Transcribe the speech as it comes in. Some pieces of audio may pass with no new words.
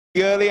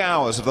The early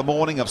hours of the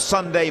morning of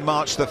Sunday,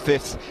 March the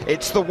 5th,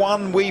 it's the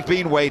one we've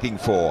been waiting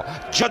for.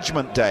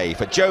 Judgment Day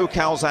for Joe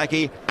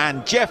Calzaghe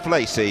and Jeff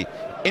Lacy,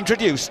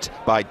 introduced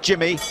by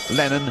Jimmy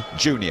Lennon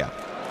Jr.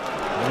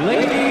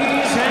 Ladies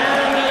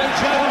and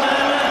gentlemen,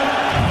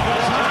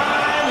 the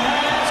time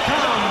has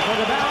come for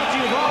the bout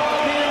you've all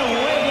been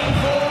waiting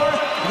for.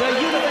 The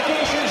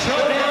unification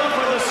showdown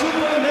for the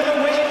super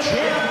middleweight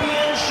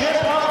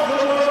championship of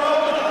the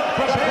world.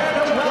 Prepare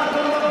to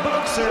welcome the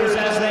boxers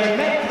as they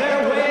make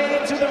their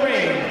way to the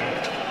ring.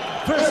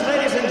 First,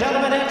 ladies and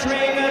gentlemen,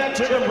 entering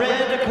to the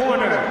red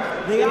corner,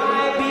 the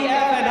IBF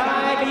and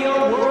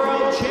IBO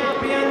world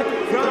champion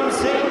from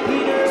St.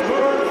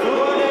 Petersburg,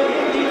 Florida,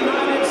 in the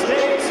United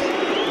States,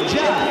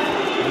 Jeff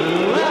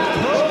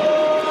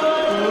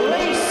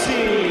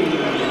Lacy.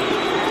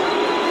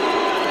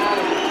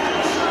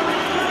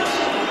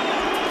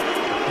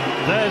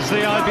 There's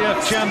the IBF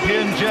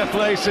champion, Jeff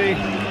Lacy.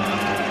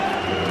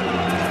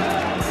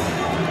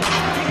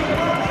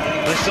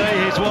 They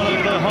say he's one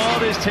of the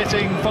hardest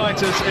hitting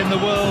fighters in the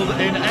world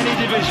in any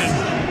division.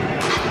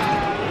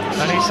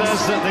 And he says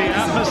that the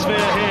atmosphere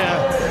here,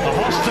 a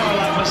hostile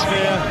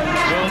atmosphere,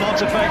 will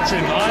not affect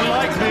him. I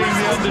like being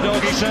the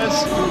underdog, he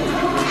says.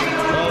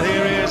 Well,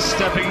 here he is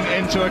stepping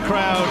into a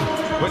crowd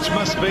which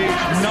must be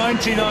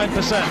 99%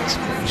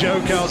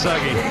 Joe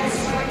Calzaghe.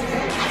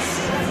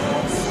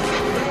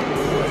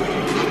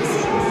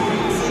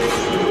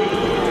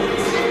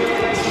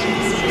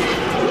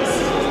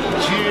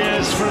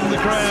 Cheers from the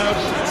crowd.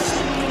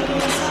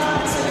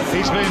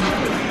 He's been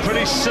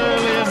pretty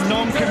surly and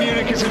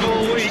non-communicative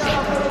all week.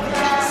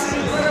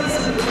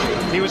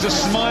 He was a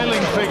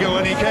smiling figure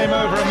when he came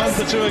over a month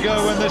or two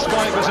ago when this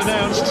fight was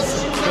announced,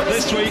 but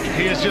this week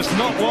he has just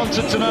not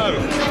wanted to know.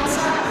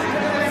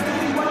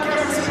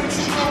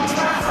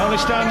 Only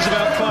stands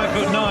about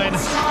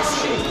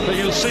 5'9", but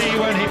you'll see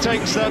when he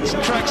takes that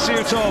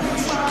tracksuit off,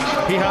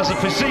 he has a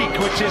physique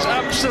which is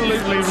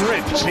absolutely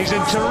ripped. He's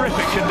in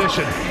terrific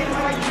condition.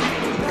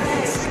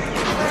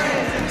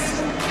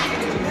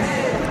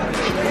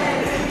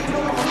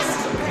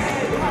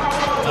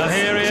 And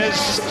here he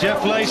is,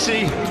 Jeff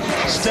Lacy,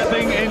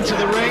 stepping into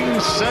the ring,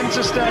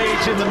 centre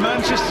stage in the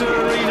Manchester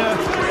Arena,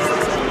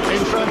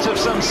 in front of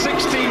some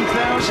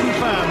 16,000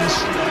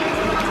 fans.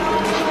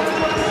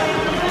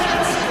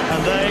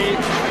 And they,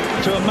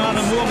 to a man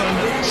and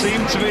woman,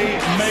 seem to be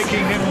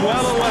making him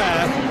well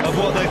aware of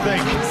what they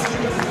think.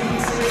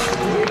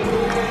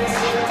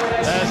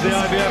 There's the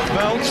IBF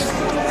belt.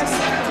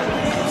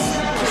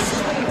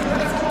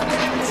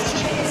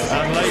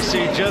 And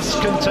Lacy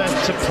just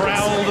content to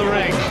prowl the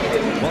ring.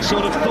 What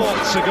sort of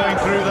thoughts are going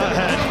through that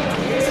head?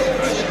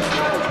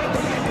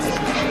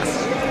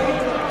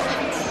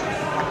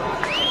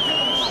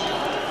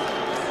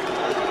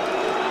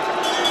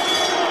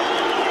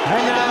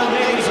 And now,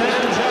 ladies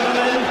and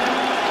gentlemen,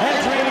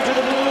 entering to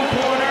the blue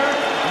corner,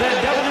 the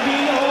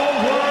WBO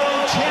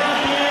world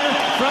champion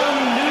from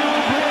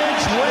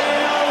Newbridge,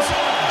 Wales,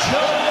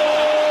 Joe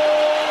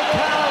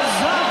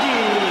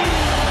Calzaghe.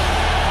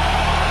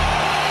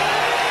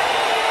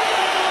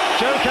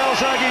 Joe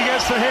Calzaghe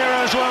gets the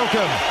hero's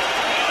welcome.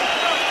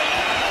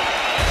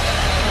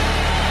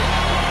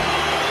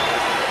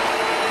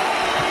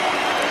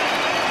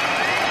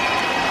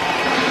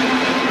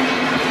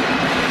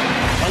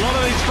 A lot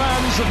of these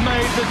fans have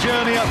made the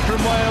journey up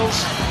from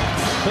Wales,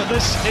 but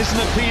this is an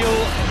appeal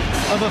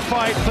of a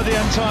fight for the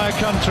entire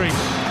country.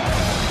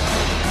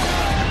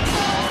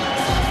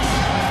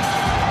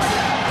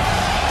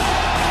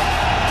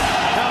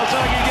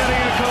 Calzaghe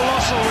getting a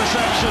colossal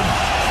reception.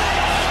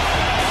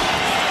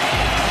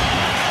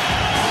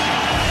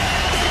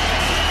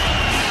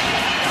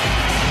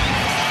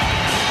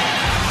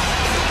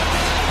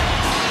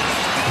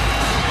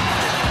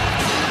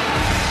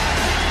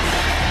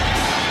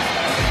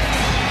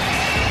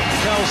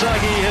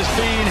 Calzaghe has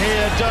been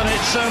here, done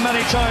it so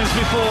many times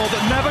before,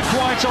 but never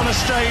quite on a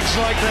stage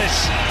like this,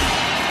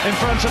 in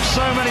front of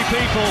so many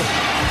people.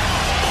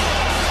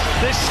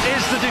 This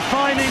is the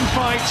defining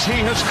fight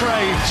he has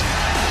craved.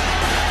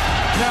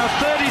 Now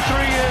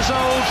 33 years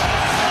old,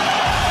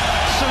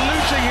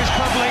 saluting his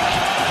public.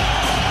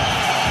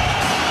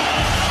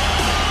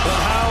 But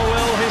how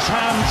will his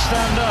hand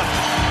stand up?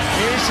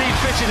 Is he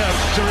fit enough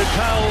to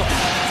repel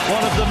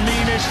one of the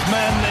meanest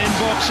men in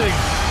boxing?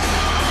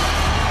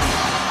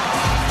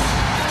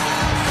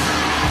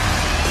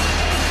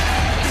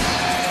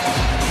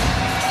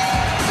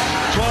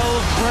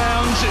 12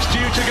 rounds it's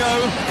due to go.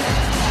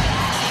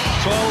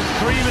 12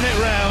 3-minute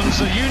rounds,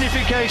 a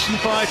unification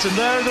fight, and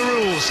there are the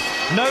rules.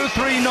 No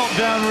 3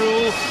 knockdown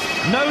rule,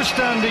 no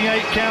standing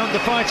 8 count. The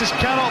fighters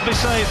cannot be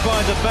saved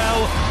by the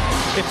bell.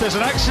 If there's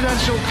an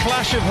accidental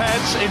clash of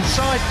heads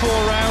inside 4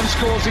 rounds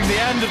causing the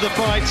end of the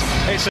fight,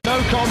 it's a no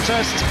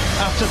contest.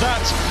 After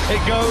that,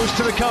 it goes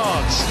to the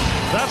cards.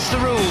 That's the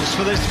rules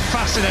for this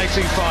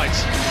fascinating fight.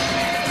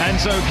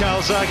 Enzo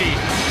Calzaghe,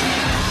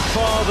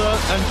 father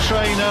and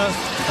trainer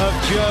of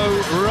Joe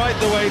right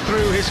the way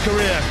through his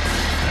career.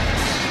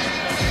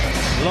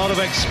 A lot of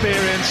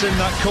experience in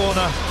that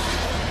corner.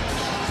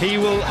 He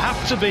will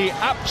have to be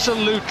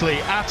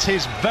absolutely at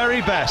his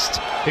very best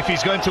if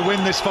he's going to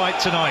win this fight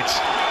tonight.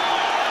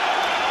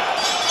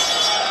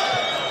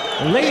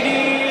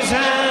 Ladies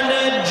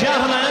and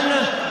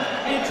gentlemen,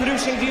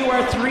 introducing to you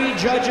our three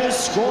judges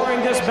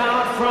scoring this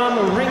bout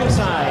from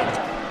ringside.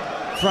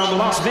 From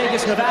Las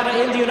Vegas,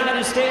 Nevada in the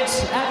United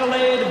States,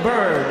 Adelaide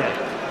Bird.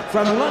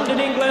 From London,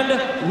 England,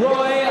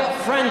 Roy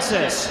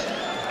Francis.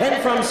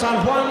 And from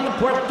San Juan,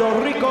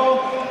 Puerto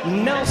Rico,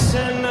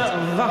 Nelson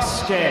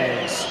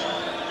Vasquez.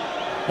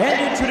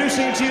 And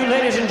introducing to you,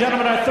 ladies and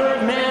gentlemen, our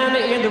third man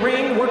in the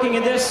ring, working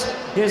in this,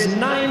 his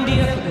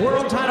 90th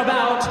world title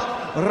bout,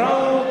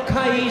 Raul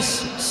Cais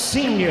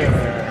Sr.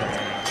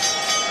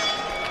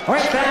 All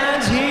right,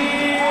 fans,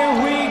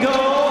 here we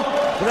go.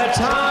 The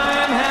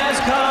time has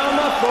come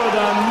for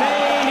the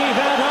main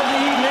event of the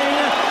evening.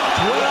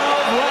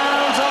 12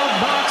 rounds of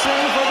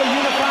boxing for the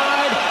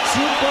unified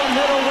super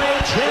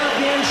middleweight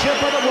championship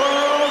of the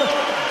world.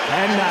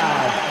 And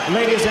now,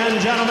 ladies and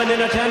gentlemen in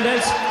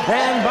attendance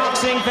and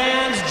boxing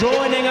fans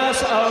joining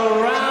us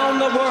around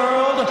the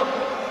world,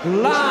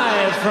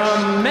 live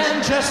from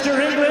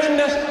Manchester,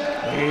 England,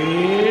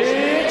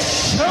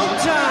 it's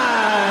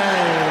showtime!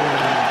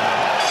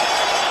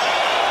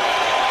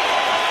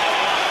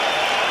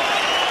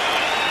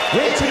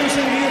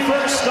 Introducing to you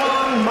first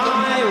on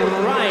my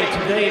right,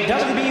 the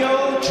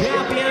WBO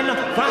champion,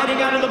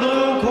 fighting out of the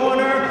blue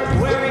corner,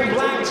 wearing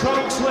black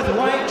trunks with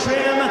white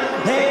trim,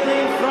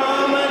 hailing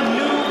from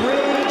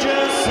Newbridge,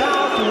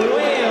 South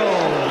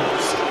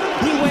Wales.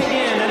 He weighed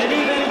in at an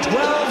even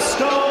 12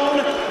 stone,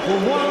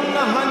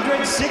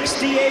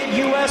 168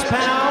 US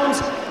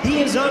pounds.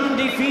 He is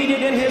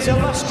undefeated in his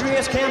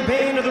illustrious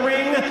campaign to the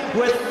ring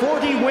with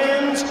 40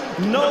 wins,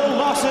 no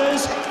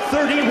losses,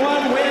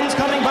 31 wins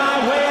coming by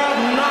way of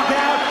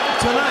knockout.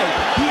 Tonight,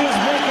 he is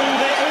making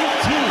the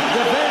 18th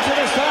defense of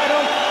his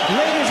title.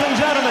 Ladies and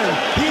gentlemen,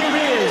 here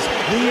is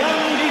the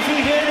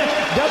undefeated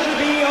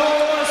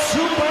WBO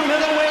super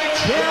middleweight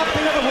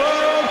champion of the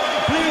world.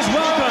 Please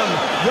welcome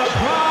the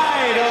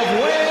pride of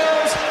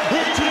Wales,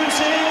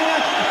 introducing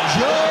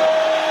Joe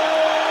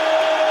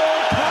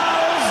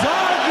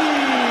Calzaghe.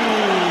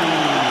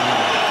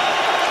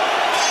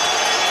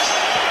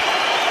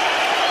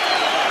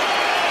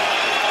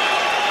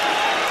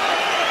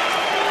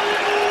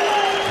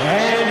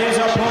 And his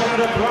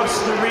opponent across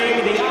the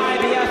ring, the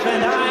IBF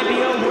and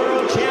IBO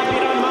world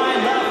champion on my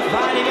left,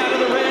 fighting out of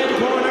the red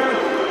corner,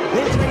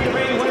 entering the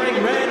ring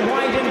wearing red,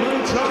 white, and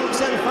blue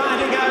trunks and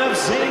fighting out of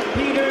St.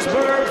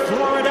 Petersburg,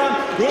 Florida,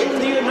 in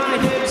the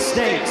United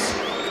States.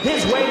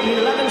 His weight,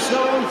 11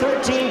 stone,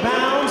 13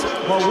 pounds,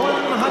 or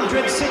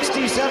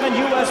 167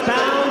 US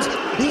pounds.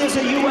 He is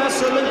a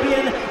US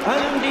Olympian,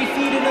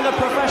 undefeated in the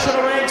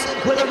professional ranks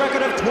with a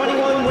record of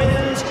 21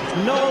 wins,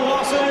 no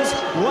losses,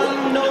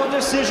 one no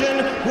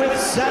decision, with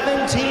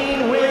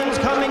 17 wins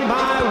coming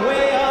by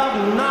way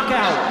of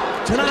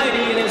knockout. Tonight,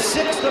 in his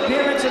 6th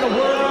appearance in the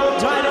world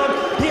title,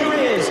 here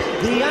is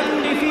the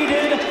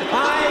undefeated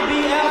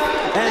IBF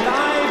and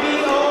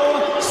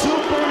IBO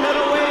super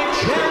middleweight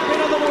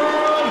champion of the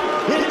world,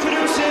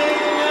 introducing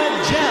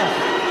Jeff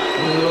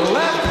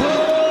Lacy.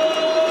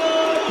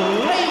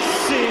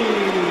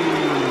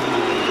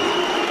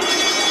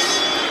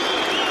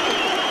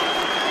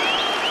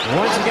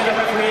 Once again, the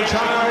referee in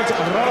charge,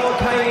 Raul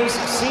Cais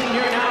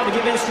Sr. now to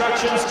give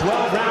instructions.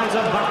 12 rounds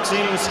of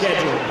boxing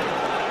scheduled.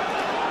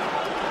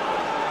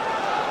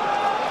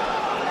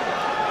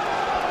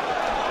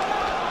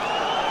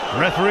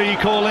 Referee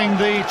calling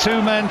the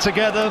two men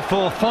together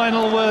for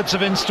final words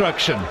of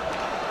instruction. All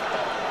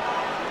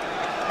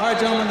right,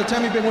 gentlemen, the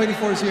time you've been waiting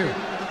for is here.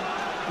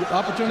 The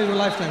opportunity of a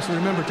lifetime, so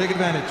remember, take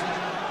advantage.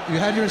 You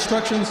had your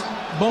instructions,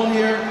 bone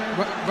here,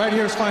 right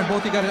here is fine,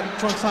 both you got it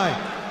trunks high.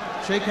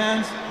 Shake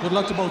hands, good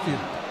luck to both of you.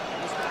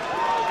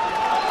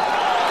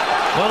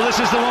 Well, this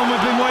is the one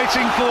we've been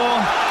waiting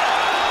for.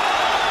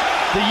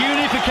 The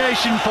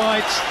unification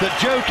fight that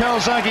Joe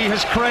Calzaghe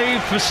has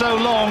craved for so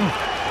long.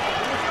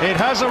 It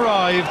has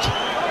arrived.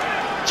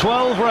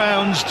 12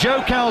 rounds,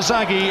 Joe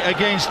Calzaghe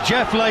against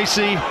Jeff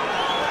Lacy.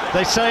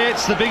 They say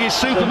it's the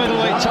biggest super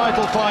middleweight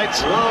title fight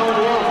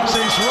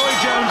since Roy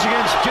Jones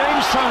against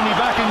James Toney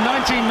back in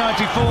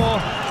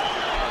 1994.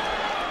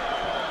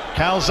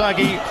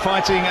 Calzaghe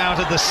fighting out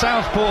of the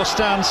southpaw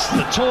stance,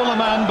 the taller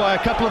man by a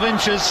couple of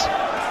inches.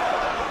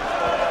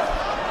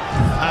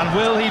 And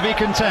will he be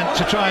content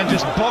to try and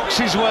just box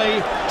his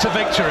way to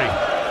victory?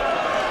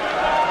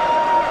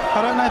 I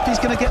don't know if he's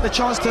going to get the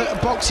chance to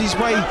box his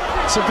way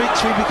to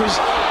victory, because,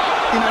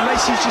 you know,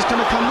 Lacy's just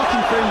going to come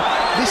looking for him.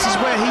 This is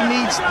where he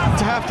needs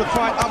to have the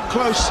fight up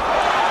close.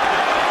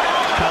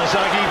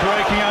 Calzaghe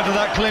breaking out of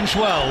that clinch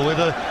well with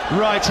a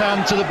right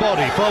hand to the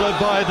body, followed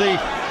by the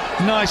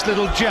nice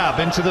little jab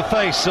into the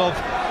face of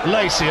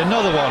Lacy.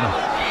 Another one.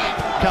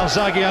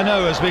 Calzaghe, I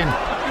know, has been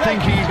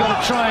thinking he's got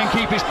to try and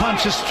keep his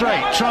punches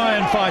straight, try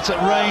and fight at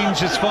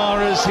range as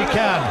far as he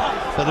can.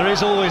 But there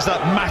is always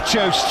that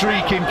macho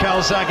streak in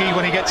Calzaghe.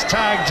 When he gets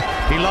tagged,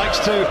 he likes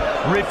to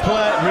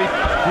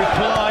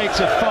reply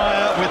to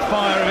fire with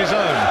fire of his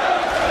own.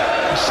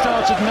 He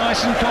started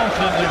nice and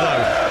confidently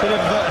though. Bit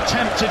of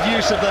attempted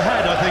use of the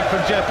head, I think,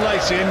 from Jeff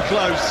Lacy in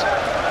close.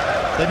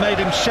 They made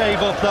him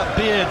shave off that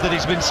beard that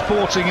he's been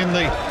sporting in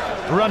the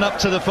run-up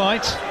to the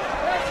fight.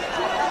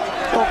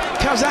 Well,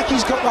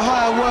 Calzaghe's got the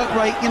higher work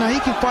rate. You know, he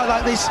can fight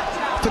like this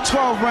for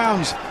 12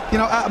 rounds, you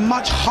know, at a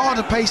much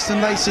harder pace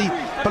than Lacy.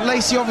 But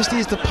Lacy obviously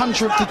is the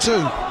puncher of the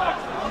two.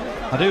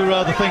 I do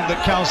rather think that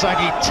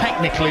Calzaghe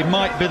technically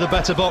might be the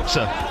better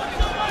boxer,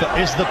 but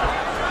is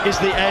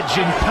the edge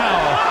in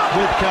power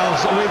with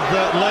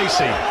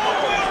Lacy.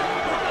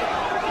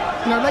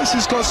 You know,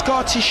 Lacy's got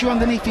scar tissue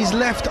underneath his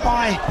left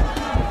eye.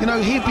 You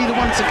know, he'd be the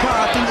one to cut.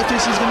 I think if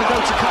this is going to go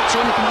to cuts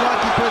or anything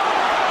like it, but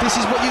this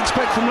is what you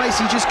expect from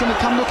Lacy, just going to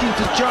come looking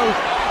for Joe.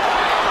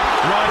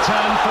 Right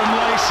hand from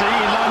Lacy,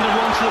 he landed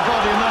one to the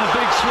body and then a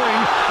big swing,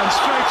 and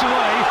straight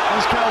away,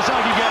 as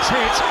Calzaghe gets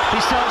hit, he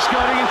starts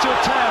going into a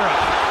tear-up.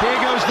 Here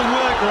goes the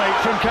work rate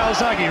from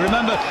Calzaghe.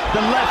 Remember,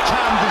 the left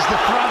hand is the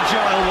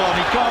fragile one.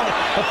 He can't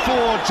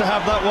afford to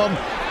have that one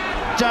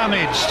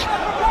damaged.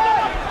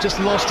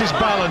 Just lost his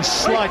balance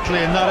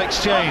slightly in that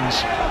exchange.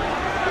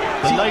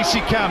 The Lacy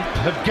camp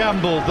have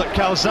gambled that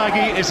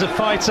Calzaghe is a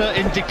fighter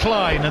in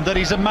decline and that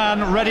he's a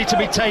man ready to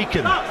be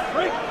taken.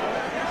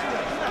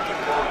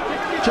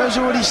 Joe's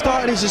already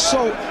started his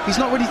assault. He's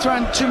not really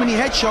throwing too many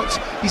headshots.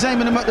 He's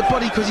aiming them at the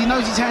body because he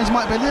knows his hands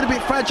might be a little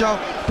bit fragile,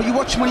 but you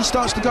watch him when he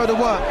starts to go to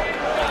work.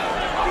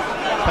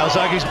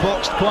 Calzaghe's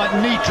boxed quite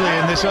neatly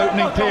in this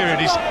opening period.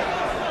 He's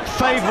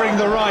favouring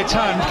the right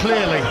hand,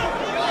 clearly.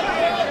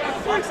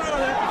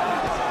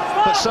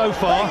 But so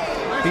far,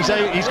 he's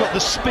got the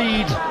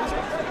speed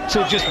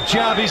to just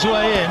jab his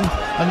way in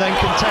and then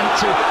content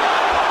to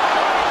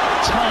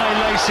tie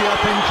Lacy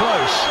up in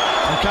close.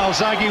 And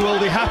Calzaghe will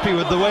be happy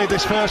with the way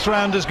this first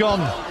round has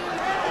gone.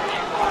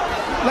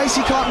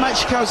 Lacy can't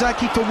match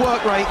Calzaghe for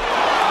work rate.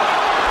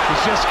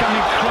 He's just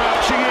coming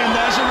crouching in.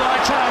 There's a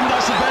right hand.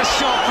 That's the best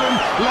shot from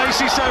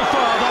Lacy so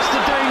far. That's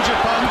the danger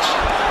punch.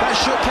 That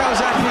shot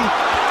Calzaghe.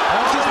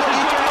 This is what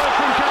you get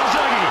from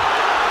Calzaghe.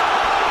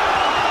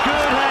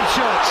 Good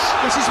headshots.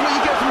 This is what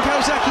you get from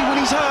Calzaghe when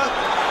he's hurt.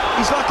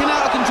 He's like an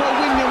out-of-control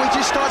windmill. He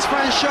just starts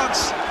throwing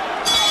shots.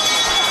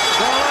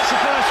 Well, that's the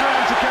first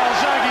round to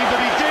Calzaghe, but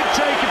he did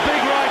take a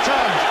big right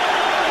hand.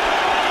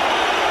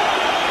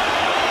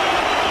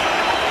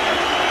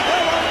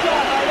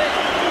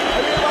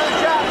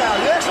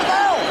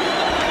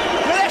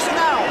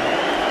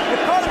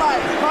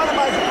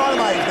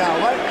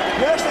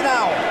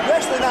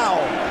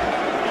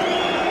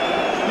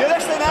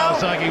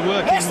 Calzaghe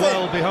working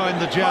well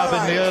behind the jab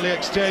in the early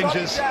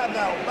exchanges.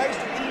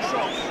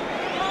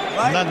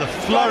 And then the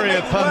flurry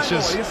of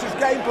punches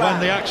when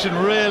the action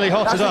really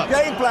hotted up.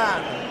 Game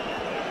plan.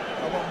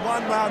 I want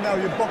one round now,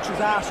 you box his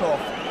ass off.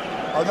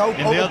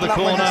 In the other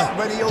corner,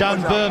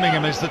 Dan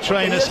Birmingham is the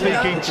trainer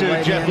speaking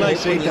to Jeff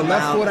Lacy. Your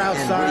left foot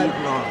outside.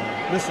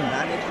 Listen,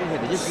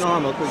 just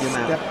normal, put your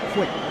mouth. Step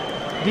quick.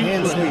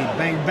 Hand speed,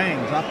 bang,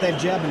 bang. Drop that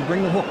jab and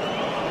bring the hook.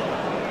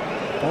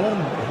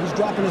 He's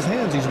dropping his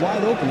hands. He's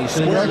wide open. He's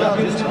squared up.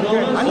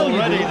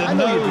 Already the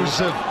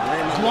nose of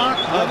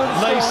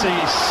Lacy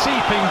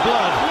seeping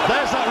blood.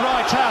 There's that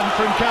right hand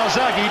from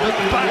Calzaghe, but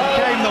back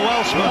came the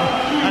Welshman,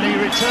 and he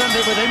returned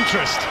it with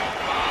interest.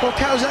 Well,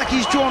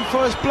 Calzaghe's drawn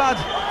for his blood.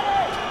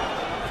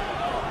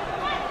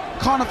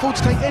 Can't afford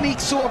to take any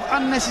sort of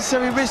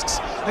unnecessary risks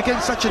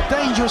against such a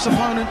dangerous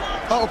opponent,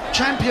 or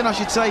champion, I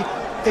should say,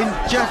 in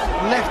Jeff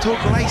Left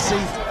Hook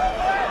Lacy.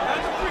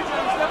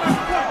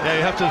 Yeah,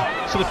 you have to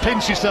sort of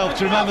pinch yourself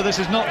to remember this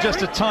is not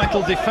just a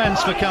title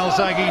defence for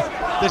Calzaghe.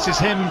 This is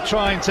him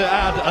trying to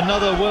add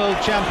another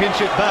World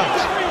Championship belt.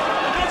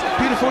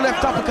 Beautiful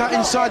left uppercut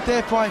inside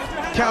there by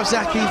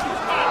Calzaghe.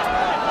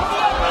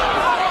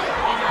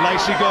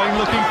 Lacy going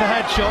looking for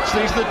headshots.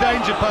 These are the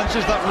danger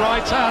punches. That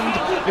right hand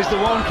is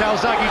the one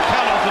Calzaghe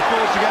cannot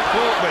afford to get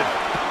caught with.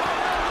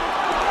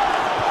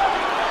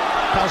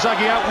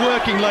 Calzaghe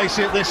outworking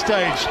Lacy at this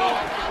stage.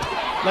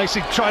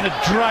 Lacy trying to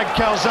drag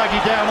Calzaghe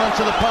down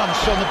onto the punch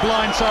on the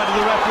blind side of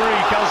the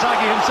referee.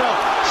 Calzaghe himself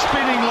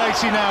spinning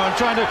Lacy now and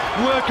trying to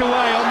work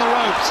away on the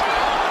ropes.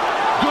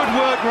 Good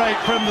work rate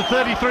from the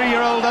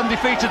 33-year-old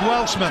undefeated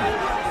Welshman.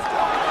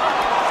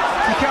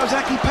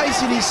 Calzaghe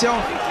pacing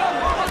himself.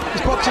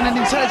 He's boxing an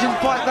intelligent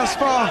fight thus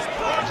far.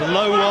 There's a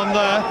low one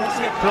there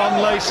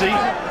from Lacy.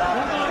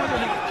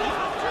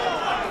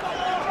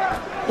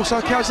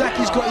 Also,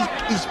 Calzaghe's got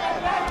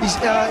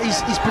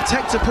his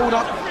protector pulled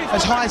up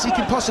as high as he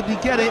can possibly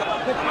get it,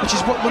 which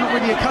is what we're not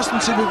really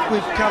accustomed to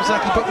with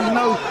Calzaghe, but we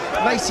know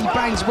Lacy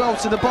bangs well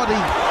to the body.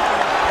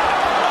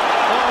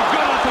 Oh,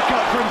 good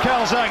uppercut from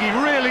Calzaghe,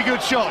 really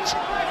good shot.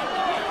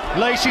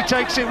 Lacy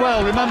takes it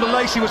well. Remember,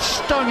 Lacy was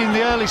stung in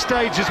the early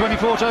stages when he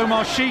fought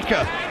Omar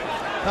Shika.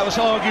 That was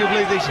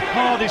arguably the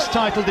hardest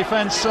title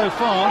defence so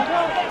far,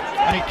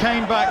 and he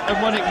came back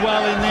and won it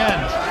well in the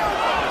end.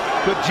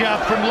 Good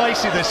jab from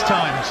Lacy this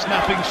time,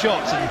 snapping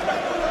shots, and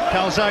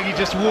Calzaghe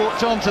just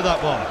walked onto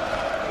that one.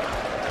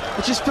 I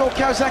just feel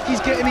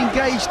Calzaghe's getting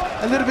engaged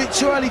a little bit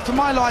too early for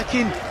my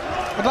liking.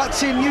 I'd like to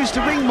see him use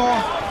the ring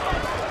more.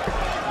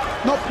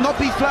 Not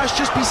be flash,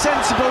 just be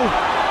sensible.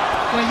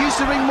 You know, use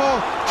the ring more,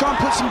 try and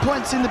put some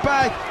points in the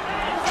bag,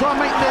 try and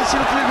make Lacy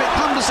look a little bit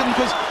cumbersome,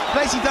 because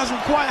Lacy doesn't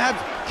quite have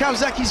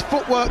Calzaghe's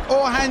footwork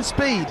or hand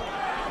speed.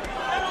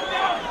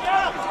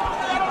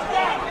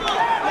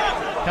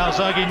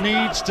 Calzaghe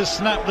needs to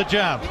snap the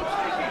jab,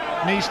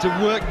 needs to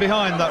work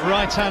behind that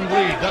right-hand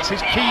lead. That's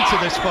his key to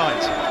this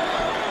fight.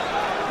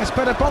 That's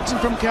better boxing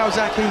from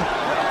Calzaghe.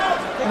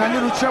 And a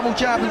little treble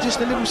jab and just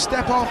a little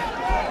step off.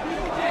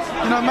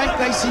 You know, make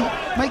Lacy,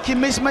 make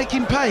him miss, make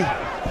him pay.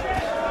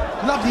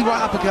 Lovely right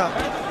uppercut.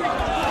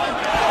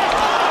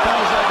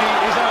 Calzaghe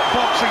is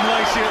outboxing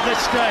Lacy at this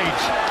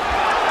stage,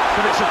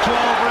 but it's a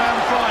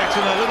 12-round fight,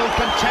 and a little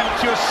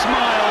contemptuous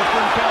smile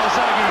from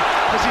Calzaghe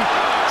as he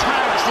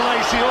tags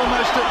Lacy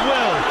almost at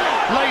will.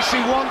 Lacy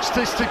wants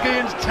this to be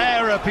a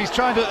tear-up. He's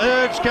trying to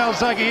urge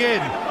Calzaghe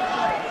in.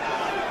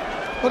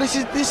 Well,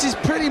 this is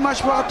pretty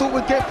much what I thought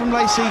we'd get from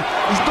Lacy.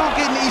 He's not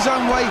getting it his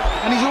own way,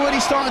 and he's already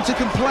starting to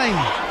complain.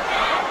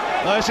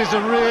 This is a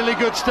really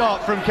good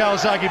start from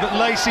Calzaghe, but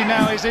Lacy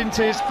now is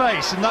into his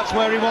face, and that's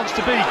where he wants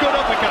to be. Good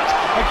uppercut,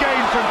 again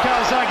from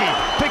Calzaghe,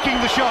 picking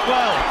the shot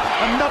well,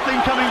 and nothing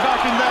coming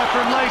back in there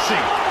from Lacy.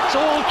 It's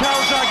all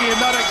Calzaghe in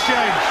that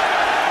exchange.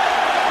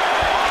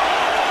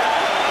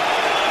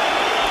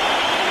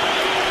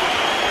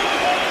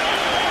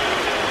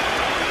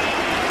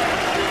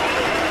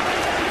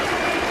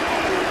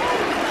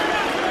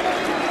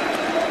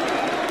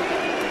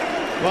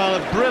 Well,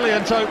 a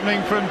brilliant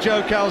opening from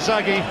Joe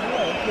Calzaghe.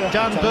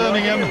 Dan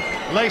Birmingham,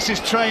 Lacy's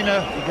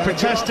trainer,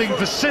 protesting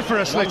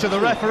vociferously to the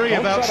referee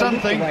about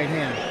something. Right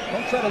hand.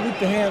 Don't try to loop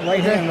the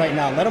right hand right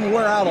now. Let him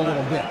wear out a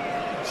little bit.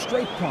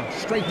 Straight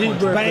punch,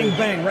 bang,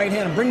 bang, right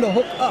hand. And bring the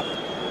hook up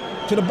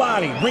to the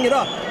body. Bring it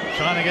up.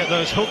 Trying to get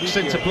those hooks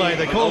into play.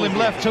 They call him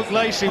left hook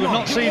Lacy. We've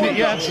not seen it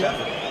yet.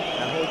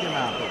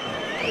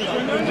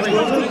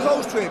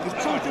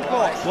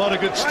 What a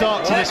good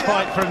start to this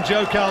fight from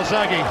Joe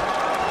Calzaghe.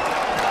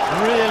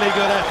 Really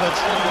good effort.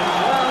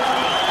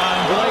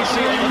 And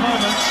Lacy at the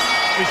moment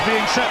is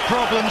being set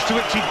problems to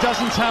which he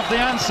doesn't have the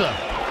answer.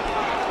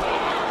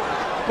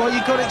 Well,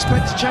 you've got to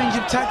expect a change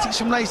of tactics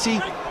from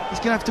Lacy.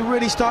 He's going to have to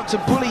really start to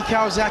bully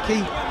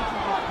Calzaghe.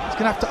 He's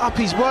going to have to up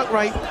his work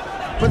rate,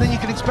 but then you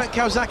can expect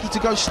Calzaghe to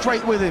go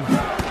straight with him.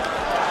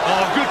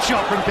 Oh, good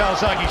shot from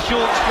Calzaghe,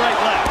 short,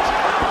 straight left.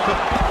 But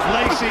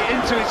Lacy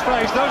into his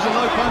face. Those are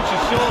low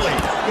punches, surely.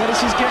 Yeah, this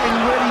is getting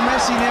really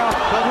messy now.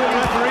 But the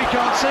referee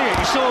can't see it.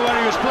 He saw where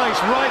he was placed,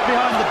 right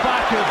behind the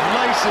back of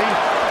Lacy.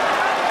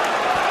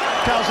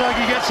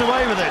 Calzaghe gets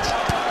away with it.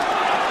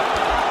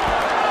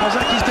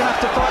 Calzaghe's going to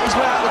have to fight his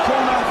way out of the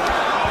corner.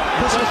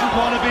 He doesn't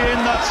want to be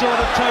in that sort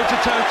of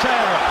toe-to-toe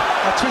tear-up.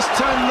 A twist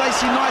turned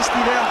Lacy nicely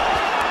there.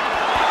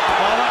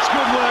 Oh, that's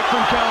good work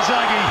from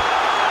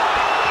Calzaghe.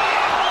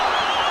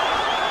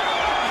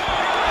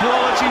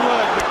 Quality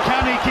work, but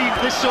can he keep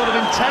this sort of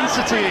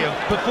intensity of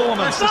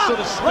performance, this sort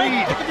of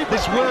speed,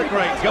 this work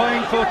rate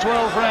going for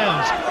 12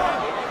 rounds?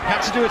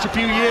 Had to do it a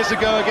few years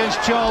ago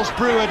against Charles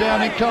Brewer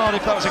down in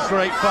Cardiff. That was a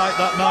great fight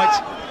that night.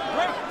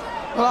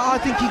 Well, I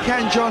think he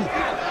can, John.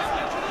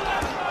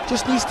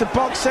 Just needs to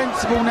box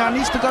sensible now,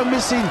 needs to go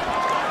missing.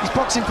 He's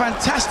boxing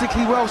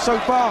fantastically well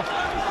so far.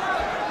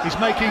 He's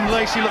making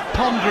Lacy look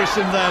ponderous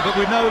in there, but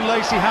we know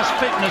Lacy has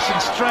fitness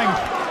and strength.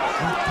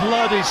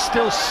 Blood is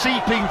still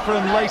seeping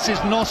from Lacy's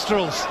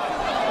nostrils.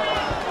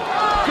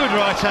 Good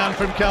right hand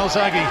from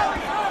Calzaghe.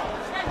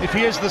 If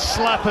he is the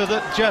slapper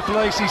that Jeff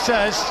Lacy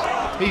says,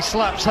 he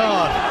slaps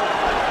hard.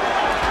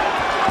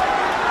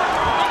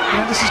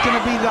 You know, this is going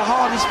to be the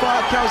hardest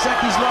fight of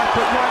Calzaghe's life,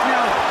 but right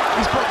now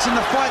he's boxing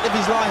the fight of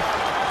his life.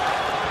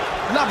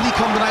 Lovely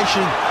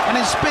combination, and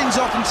then spins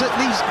off and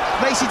leaves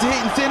Lacy to hit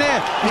in thin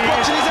air. He's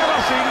boxing his head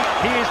off.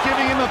 He is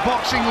giving him a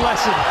boxing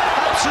lesson.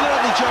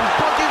 Absolutely, John.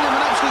 Giving him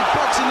an absolute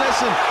boxing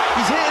lesson.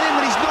 He's hitting him,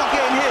 but he's not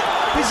getting hit.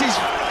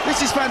 This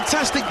is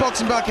fantastic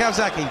boxing by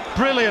Calzaghe.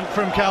 Brilliant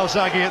from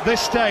Calzaghe at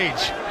this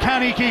stage.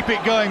 Can he keep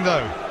it going,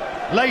 though?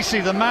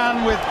 Lacy, the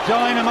man with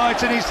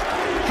dynamite in his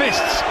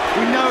fists.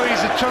 We know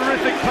he's a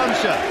terrific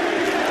puncher.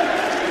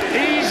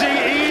 Easy,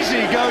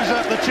 easy goes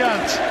up the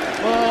chant.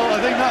 Well, I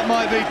think that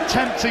might be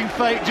tempting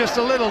fate just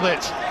a little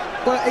bit.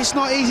 Well, it's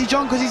not easy,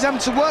 John, because he's having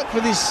to work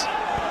for this.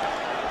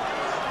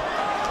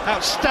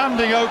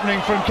 Outstanding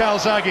opening from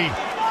Calzaghe.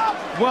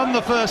 Won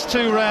the first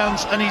 2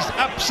 rounds, and he's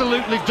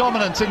absolutely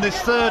dominant in this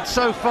third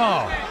so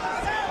far.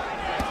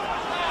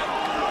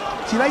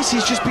 See,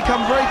 Lacy's just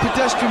become very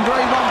pedestrian,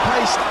 very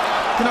one-paced.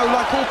 You know,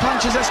 like all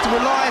punchers, has to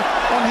rely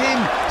on him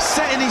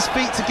setting his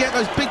feet to get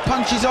those big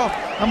punches off.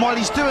 And while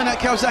he's doing that,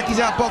 Calzaghe's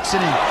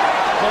outboxing him.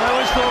 Well, I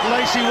always thought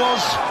Lacy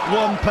was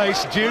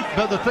one-paced, Duke,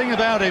 but the thing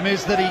about him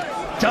is that he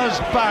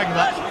does bang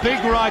that big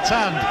right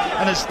hand,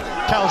 and as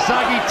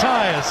Calzaghe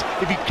tires,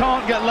 if he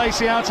can't get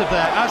Lacy out of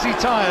there as he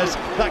tires,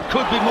 that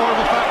could be more of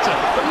a factor.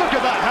 But look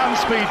at that hand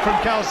speed from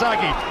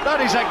Calzaghe. That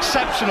is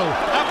exceptional,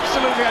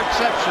 absolutely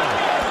exceptional.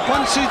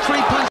 1, 2,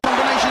 3 punch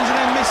combinations and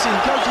then missing.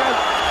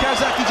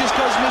 Calzaghe just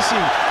goes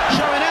missing.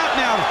 Showing out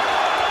now.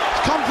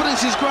 His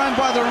confidence is growing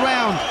by the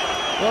round.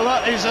 Well,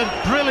 that is a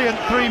brilliant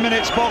 3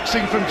 minutes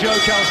boxing from Joe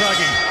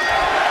Calzaghe.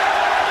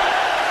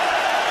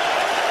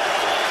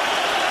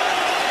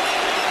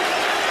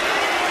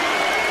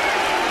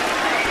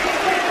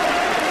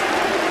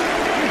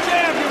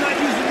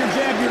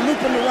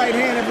 right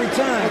hand every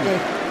time. Okay.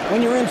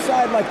 When you're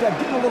inside like that,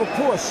 give him a little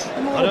push. Give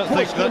him a little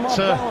push. Get him off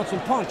balance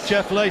and punch.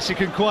 Jeff Lacy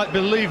can quite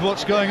believe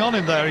what's going on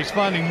in there. He's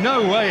finding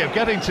no way of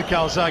getting to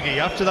Calzaghe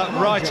after that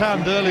right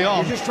hand early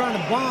on. You're just trying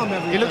to bomb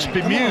everything. He looks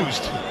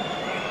bemused.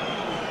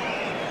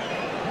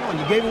 Come on,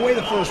 you gave away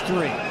the first 3.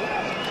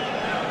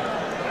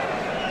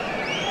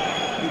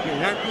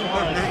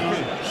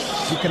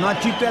 You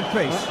cannot keep that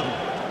pace.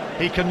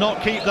 He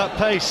cannot keep that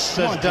pace,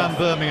 says Dan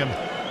Birmingham.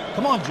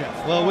 Come on,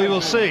 Jeff. Well, we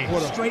will see.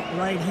 Straight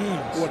right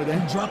hands.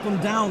 And drop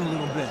them down a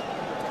little bit.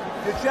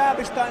 Your job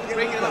is starting to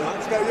get weaker.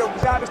 Your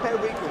job is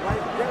starting weaker, right?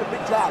 You have a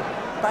big job.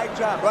 Tight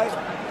job, right?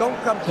 Don't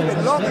come. Keep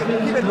it long.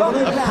 Keep it long.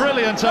 A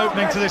brilliant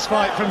opening to this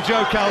fight from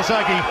Joe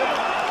Calzaghe.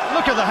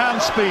 Look at the hand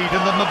speed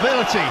and the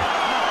mobility.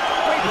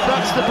 If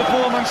that's the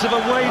performance of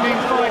a waning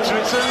fighter,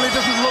 it certainly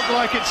doesn't look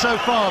like it so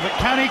far, but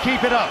can he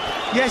keep it up?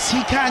 Yes,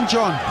 he can,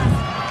 John.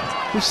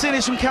 We've seen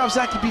this from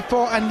Calzaghe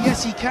before, and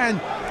yes, he can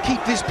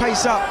keep this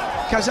pace up.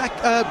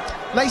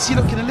 Lacy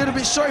looking a little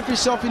bit sorry for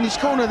himself in his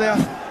corner there.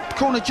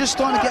 Corner just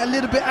starting to get a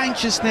little bit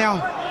anxious now.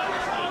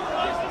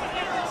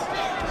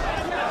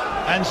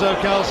 Enzo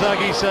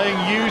Calzaghe saying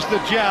use the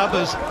jab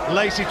as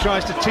Lacy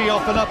tries to tee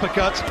off an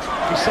uppercut.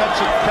 He said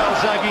to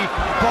Calzaghe,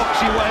 box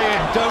your way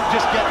in, don't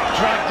just get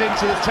dragged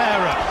into the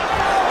tear-up.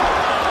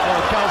 Oh,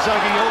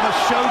 Calzaghe almost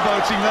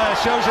showboating there,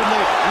 shows him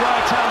the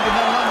right hand and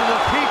then landed a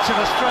peach of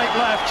a straight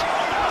left.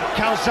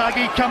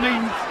 Calzaghe coming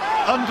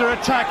under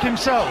attack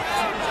himself.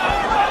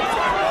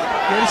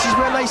 Yeah, this is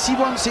where Lacy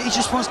wants it. He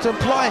just wants to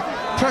apply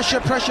pressure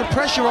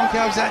on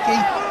Calzaghe.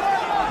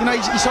 You know,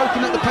 he's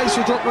hoping that the pace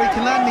will drop where he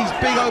can land these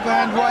big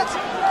overhand rights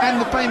and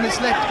the famous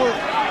left hook.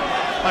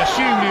 I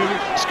assume you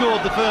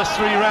scored the first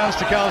 3 rounds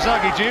to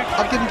Calzaghe, Duke?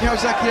 I've given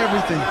Calzaghe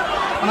everything.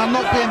 And I'm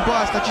not being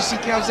biased. I just see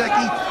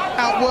Calzaghe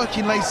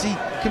outworking Lacy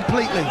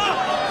completely.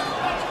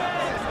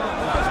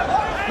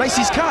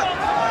 Lacy's cut.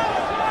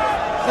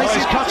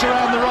 He's cut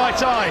around the right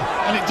eye,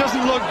 and it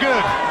doesn't look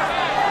good.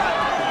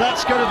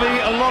 That's going to be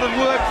a lot of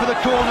work for the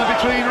corner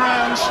between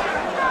rounds.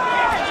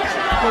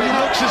 Well, it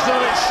looks as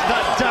though it's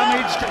that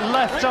damaged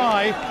left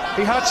eye.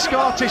 He had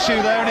scar tissue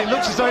there, and it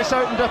looks as though it's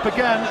opened up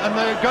again, and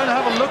they're going to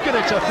have a look at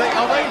it, I think.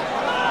 Are they?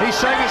 He's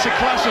saying it's a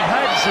clash of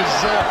heads,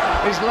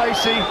 is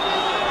Lacy.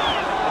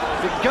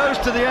 It goes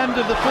to the end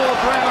of the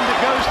 4th round, it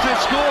goes to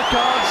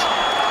scorecards.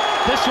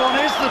 This one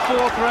is the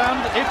 4th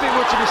round. If it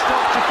were to be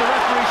stopped, if the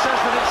referee says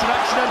that it's an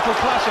accidental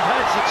clash of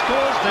heads that's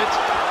caused it,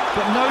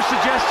 but no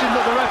suggestion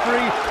that the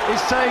referee is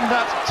saying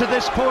that to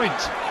this point.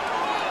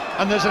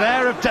 And there's an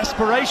air of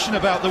desperation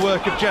about the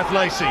work of Jeff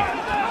Lacy.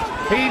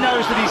 He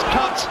knows that he's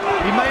cut,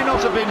 he may not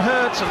have been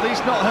hurt, at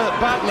least not hurt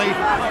badly,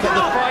 but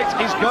the fight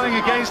is going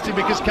against him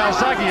because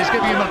Calzaghe is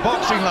giving him a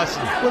boxing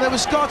lesson. Well, there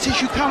was scar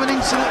tissue coming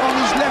on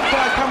his left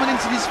eye coming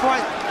into this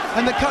fight,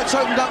 and the cut's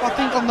opened up, I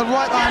think, on the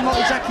right eye. I'm not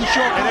exactly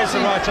sure. It is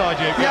the right eye,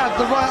 Duke. Yeah,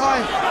 the right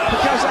eye. But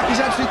Calzaghe's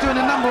actually doing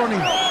a number on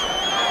him.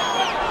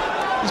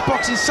 He's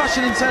boxing such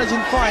an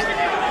intelligent fight.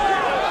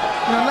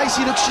 You know,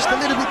 Lacy looks just a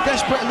little bit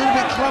desperate, a little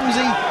bit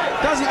clumsy.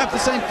 Doesn't have the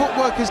same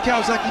footwork as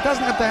Calzaghe.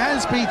 Doesn't have the hand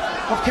speed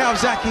of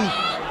Calzaghe.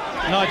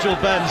 Nigel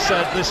Benn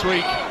said this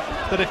week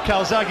that if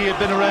Calzaghe had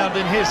been around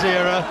in his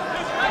era,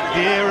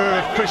 the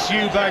era of Chris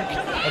Eubank,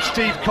 of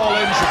Steve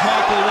Collins, of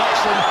Michael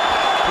Watson,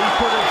 he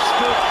could have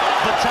stood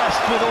the test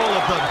with all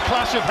of them.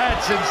 Clash of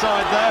heads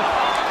inside there.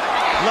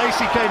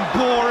 Lacy came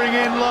boring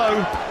in low,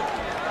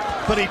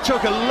 but he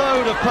took a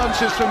load of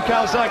punches from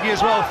Calzaghe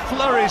as well,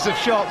 flurries of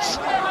shots.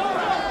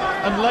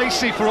 And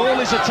Lacy, for all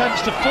his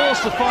attempts to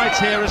force the fight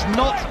here, has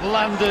not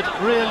landed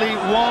really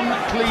one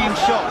clean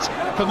shot,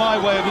 for my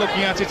way of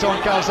looking at it, on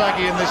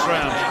Calzaghe in this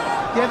round.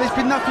 Yeah, there's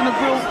been nothing of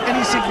real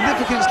any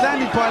significance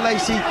landed by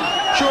Lacy.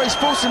 Sure, he's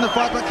forcing the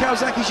fight, but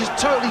Calzaghe's just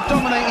totally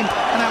dominating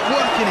and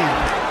outworking him.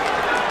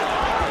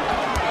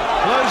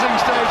 Closing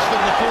stage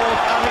from the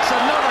 4th, and it's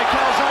another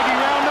Calzaghe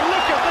round, and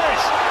look at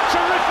this!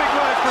 Terrific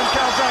work from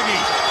Calzaghe.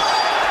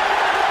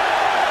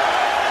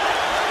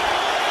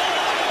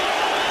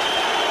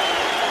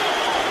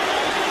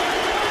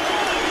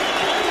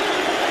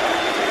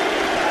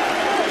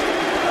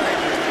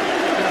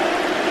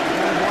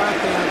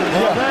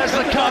 Well, there's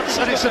the cuts,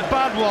 and it's a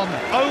bad one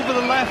over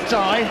the left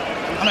eye,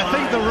 and I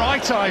think the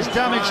right eye is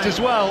damaged as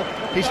well.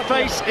 His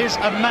face is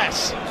a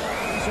mess,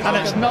 and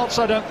it's not,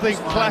 I don't think,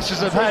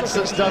 clashes of heads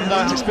that's done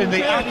that. It's been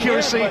the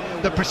accuracy,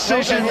 the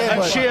precision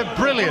and sheer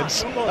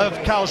brilliance of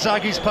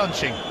Calzaghe's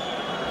punching.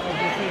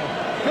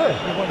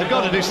 They've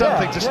got to do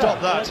something to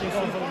stop that.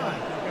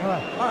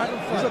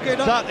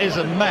 That is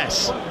a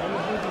mess.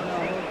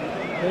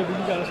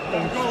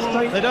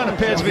 They don't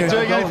appear to be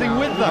doing anything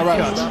with that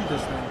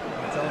cut.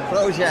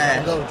 Close your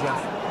eyes. Go,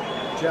 Jeff.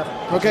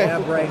 Jeff, okay.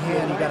 Jab right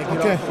hand, you got to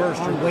get off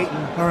first. You're waiting.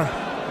 All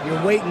right.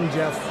 You're waiting,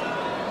 Jeff.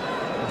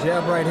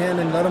 Jab right hand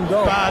and let him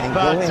go. Bad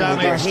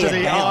damage to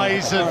the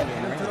eyes of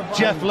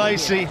Jeff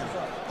Lacy.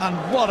 And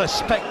what a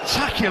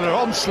spectacular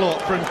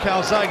onslaught from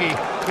Calzaghe.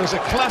 There was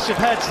a clash of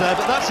heads there,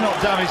 but that's not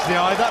damaged the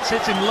eye, that's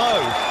hit him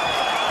low.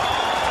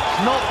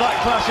 Not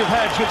that clash of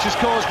heads which has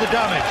caused the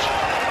damage.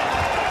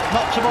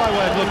 Not to my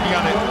way of looking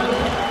at it.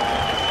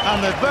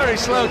 and they're very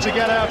slow to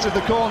get out of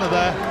the corner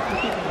there.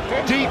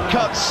 Deep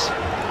cuts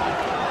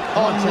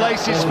on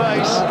Lacy's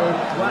face.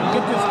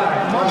 The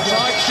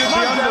fight should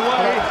be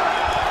underway,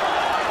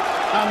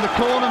 and the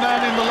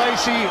cornermen in the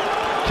Lacy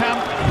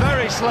camp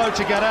very slow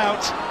to get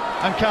out,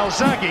 and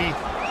Calzaghe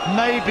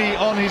may be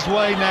on his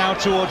way now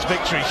towards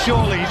victory.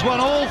 Surely, he's won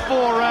all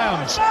 4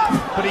 rounds,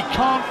 but he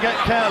can't get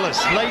careless.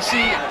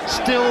 Lacy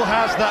still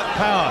has that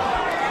power.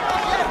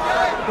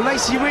 Well,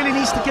 Lacy really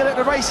needs to get at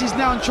the races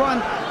now and try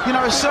and, you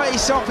know, assert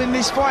himself in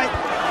this fight,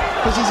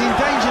 because he's in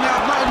danger now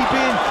of not only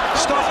being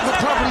stopped but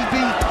probably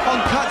be on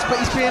cuts,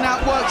 but he's being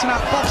outworked and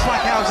outboxed by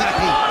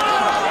Calzaghe.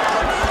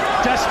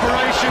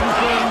 Desperation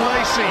from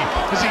Lacy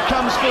as he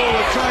comes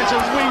forward, trying to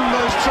wing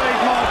those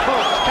trademark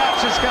hooks,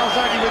 catches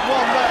Calzaghe with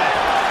one there,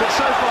 but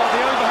so far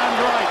the overhand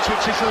right,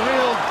 which is a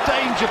real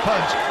danger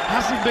punch,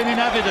 hasn't been in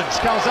evidence.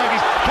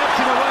 Calzaghe's kept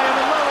him away, and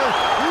another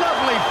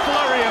lovely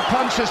flurry of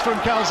punches from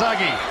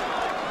Calzaghe.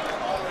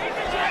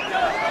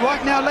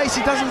 Right now,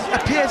 Lacy doesn't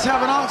appear to have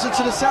an answer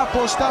to the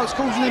southpaw style. It's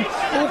causing him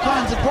all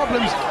kinds of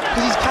problems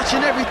because he's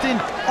catching everything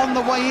on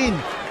the way in.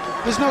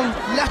 There's no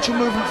lateral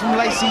movement from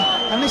Lacy,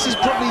 and this is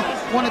probably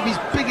one of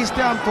his biggest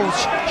downfalls.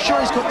 Sure,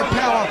 he's got the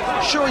power,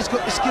 sure he's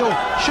got the skill,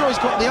 sure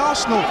he's got the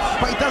arsenal,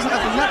 but he doesn't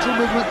have the lateral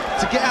movement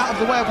to get out of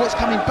the way of what's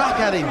coming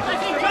back at him.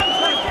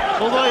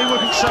 Although he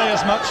wouldn't say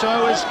as much, I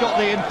always got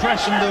the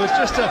impression there was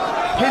just a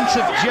hint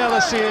of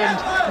jealousy and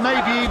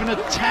maybe even a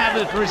tad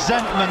of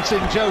resentment in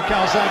Joe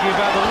Calzaghe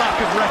about the lack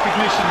of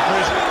recognition for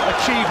his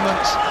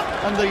achievements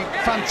and the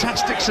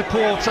fantastic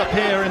support up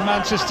here in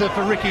Manchester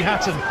for Ricky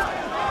Hatton.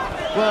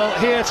 Well,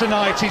 here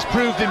tonight he's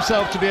proved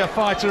himself to be a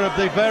fighter of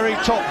the very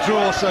top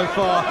draw so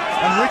far,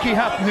 and Ricky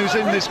Hatton, who's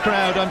in this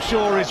crowd, I'm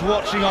sure is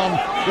watching on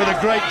with a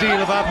great deal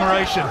of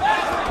admiration.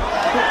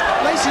 But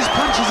Lacy's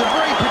punches are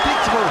very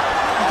predictable,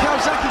 and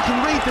Calzaghe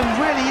can read them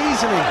really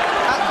easily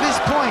at this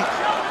point.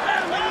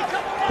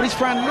 But he's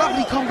found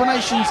lovely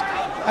combinations,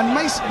 and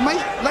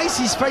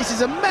Lacy's face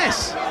is a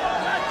mess.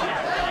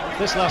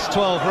 This last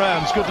 12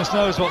 rounds, goodness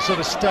knows what sort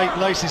of state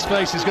Lacy's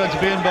face is going to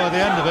be in by the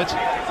end of it.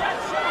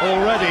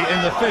 Already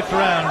in the 5th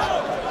round,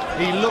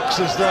 he looks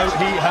as though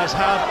he has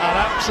had an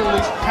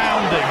absolute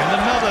pounding, and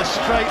another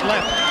straight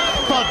left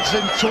thuds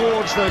him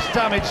towards those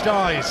damaged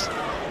eyes.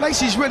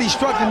 Lacy's really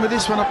struggling with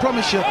this one, I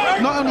promise you.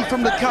 Not only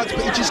from the cuts,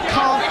 but he just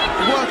can't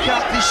work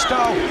out this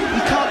style.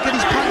 He can't get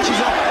his punches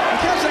off. And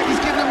Calzaghe's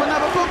giving him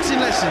another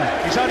boxing lesson.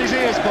 He's had his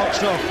ears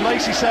boxed off.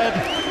 Lacy said,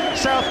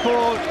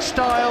 southpaw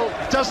style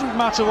doesn't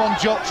matter one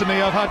jot to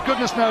me. I've had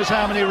goodness knows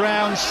how many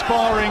rounds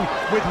sparring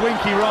with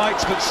winky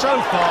rights, but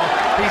so far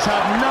he's had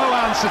no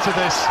answer to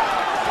this.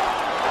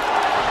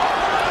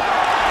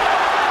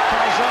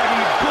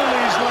 Calzaghe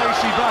bullies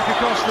Lacy back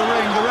across the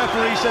ring. The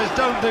referee says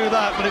don't do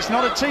that, but it's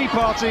not a tea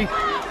party.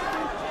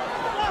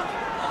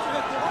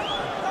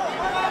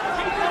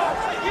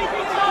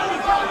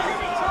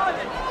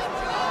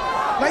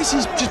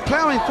 Lacy's just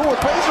ploughing forward,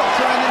 but he's not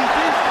throwing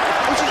anything.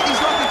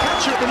 He's like a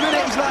catcher at the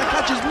minute. He's like a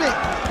catcher's mitt.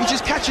 He's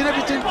just catching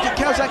everything that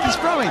Calzaghe's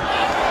throwing.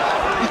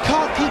 He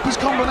can't keep his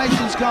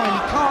combinations going.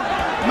 He can't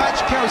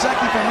match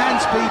Calzaghe for hand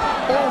speed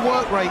or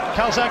work rate.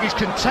 Calzaghe's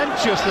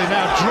contemptuously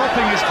now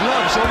dropping his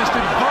gloves, almost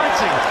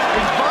inviting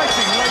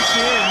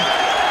Lacy in.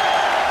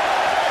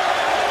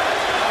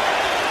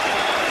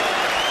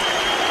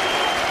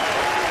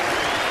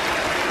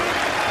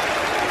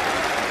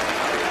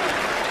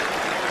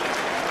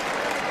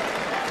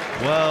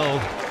 Well,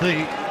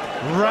 the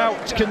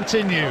rout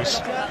continues.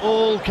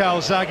 All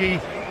Calzaghe,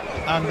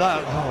 and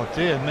that, oh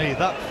dear me,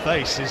 that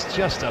face is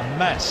just a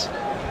mess.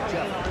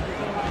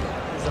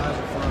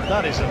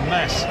 That is a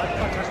mess.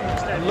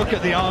 And look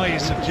at the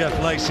eyes of Jeff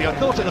Lacy. I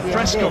thought at the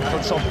press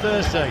conference on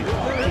Thursday,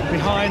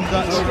 behind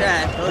that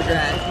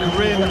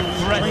grim,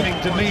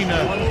 threatening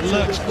demeanour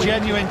lurks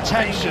genuine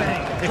tension,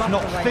 if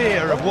not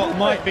fear, of what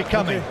might be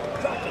coming.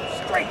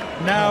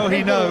 Now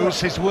he knows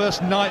his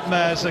worst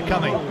nightmares are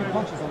coming.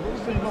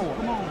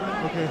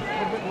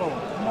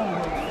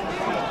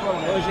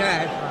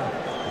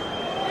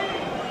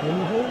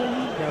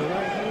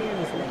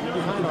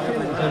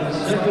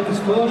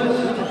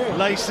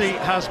 Lacy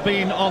has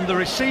been on the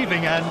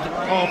receiving end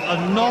of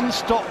a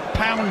non-stop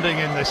pounding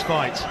in this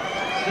fight.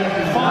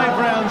 5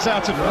 rounds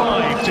out of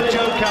 5 to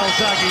Joe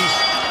Calzaghe,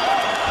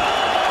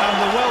 and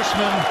the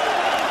Welshman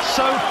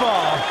so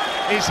far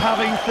is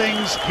having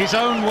things his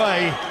own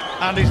way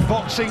and is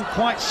boxing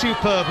quite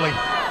superbly.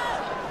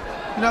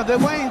 You know, they're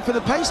waiting for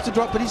the pace to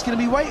drop, but he's going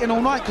to be waiting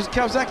all night because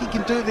Calzaghe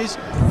can do this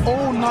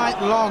all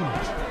night long.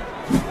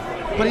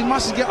 But he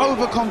mustn't get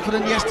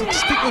overconfident. He has to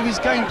stick with his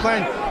game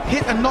plan,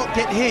 hit and not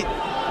get hit.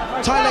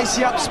 Tie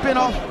Lacy up, spin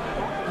off,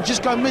 and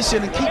just go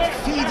missing and keep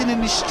feeding in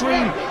this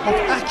stream of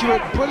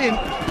accurate, brilliant,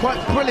 quite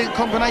brilliant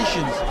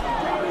combinations.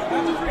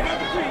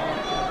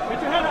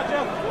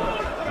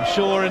 I'm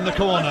sure in the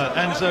corner,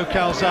 Enzo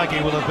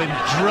Calzaghe will have been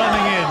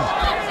drumming in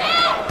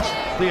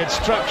the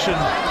instruction,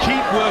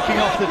 keep working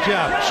off the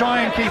jab,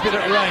 try and keep it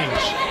at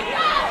range.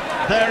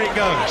 There it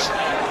goes,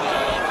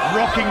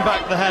 rocking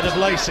back the head of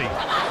Lacy.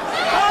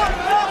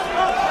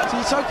 So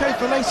it's okay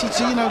for Lacy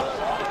to, you know,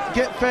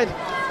 get fed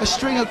a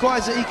string of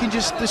guys that he can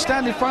just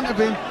stand in front of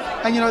him,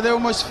 and you know, they're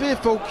almost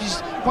fearful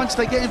because once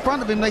they get in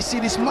front of him, they see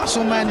this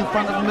muscle man in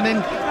front of them, and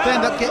then they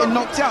end up getting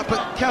knocked out.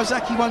 But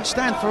Calzaghe won't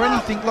stand for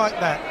anything like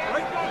that.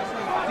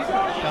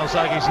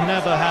 Calzaghe's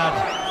never had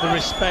the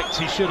respect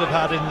he should have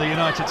had in the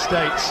United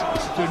States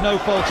through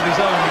no fault of his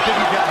own. He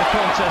didn't get the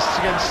contests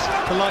against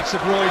the likes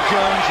of Roy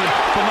Jones and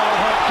Jamal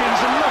Hopkins,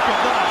 and look at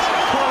that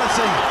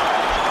quality.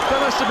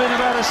 There must have been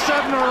about a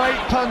 7 or 8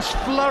 punch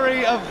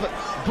flurry of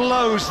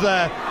blows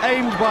there,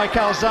 aimed by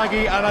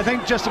Calzaghe, and I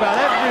think just about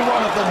every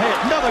one of them hit.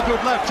 Another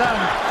good left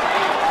hand,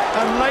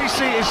 and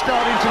Lacy is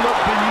starting to look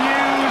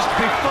bemused,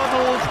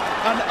 befuddled,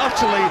 and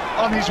utterly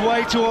on his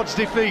way towards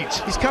defeat.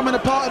 He's coming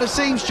apart at the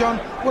seams, John.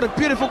 What a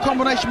beautiful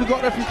combination we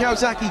got there from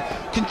Calzaghe.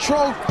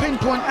 Controlled,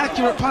 pinpoint,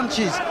 accurate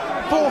punches.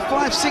 4,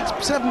 5,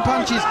 6, 7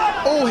 punches,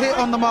 all hit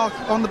on the mark,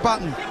 on the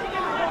button.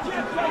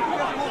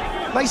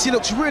 Lacy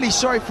looks really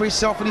sorry for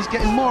himself, and he's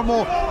getting more and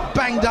more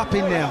banged up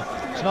in now.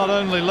 It's not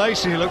only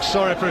Lacy who looks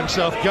sorry for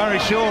himself. Gary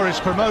Shaw, his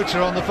promoter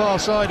on the far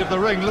side of the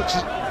ring, looks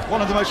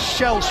one of the most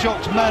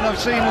shell-shocked men I've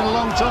seen in a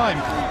long time.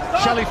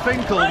 Shelley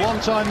Finkel,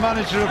 one-time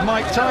manager of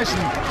Mike Tyson,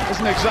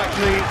 isn't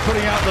exactly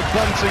putting out the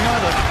bunting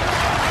either.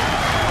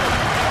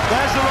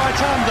 There's the right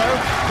hand though,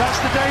 that's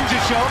the danger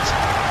shot.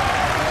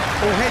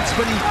 All head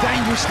spinning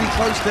dangerously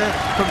close there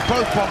from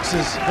both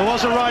boxers. There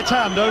was a right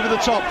hand over the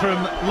top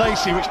from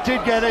Lacy, which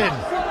did get in.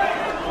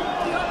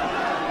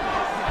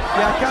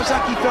 Yeah,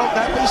 Calzaghe felt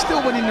that, but he's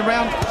still winning the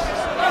round.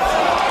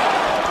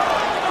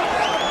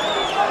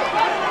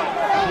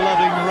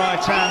 Flooding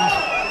right hand.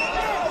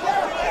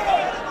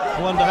 I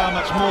wonder how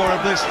much more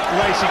of this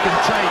Lacy can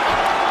take.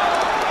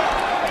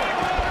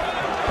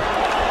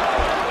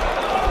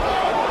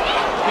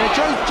 Yeah,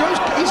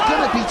 Joe's he's going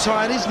to be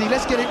tired, isn't he?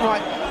 Let's get it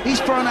right. He's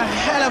thrown a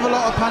hell of a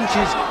lot of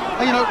punches,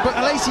 and, you know, but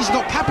Lacy's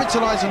not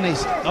capitalised on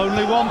this.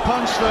 Only one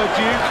punch though,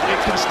 Duke. It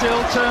can still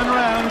turn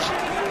around.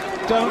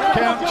 Don't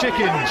count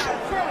chickens.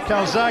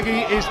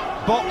 Calzaghe is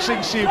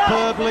boxing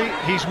superbly,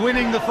 he's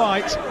winning the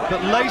fight,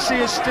 but Lacy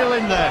is still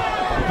in there.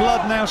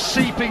 Blood now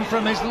seeping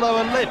from his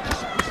lower lip.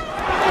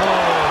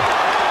 Oh,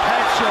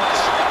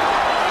 headshots.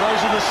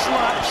 Those are the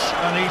slaps,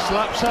 and he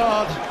slaps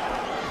hard.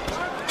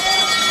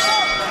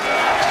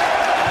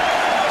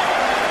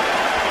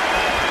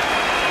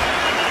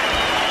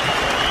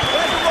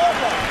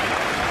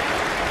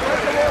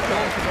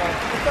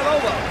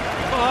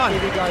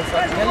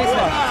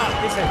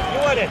 Listen, you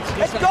want it.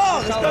 Let's go!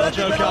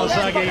 Joe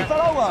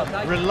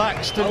Calzaghe,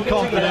 relaxed and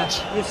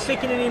confident. You're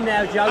sickening him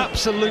now, Joe.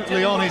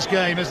 Absolutely on his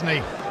game, isn't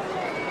he?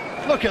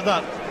 Look at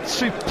that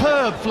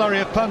superb flurry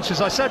of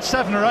punches. I said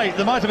 7 or 8,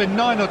 there might have been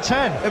 9 or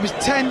 10. There was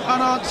 10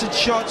 unanswered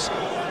shots,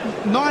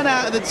 9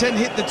 out of the 10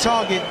 hit the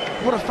target.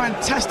 What a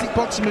fantastic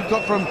boxing we've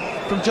got from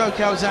Joe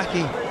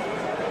Calzaghe.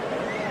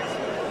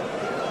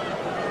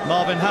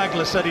 Marvin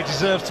Hagler said he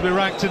deserves to be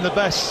ranked in the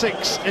best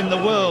 6 in the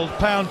world,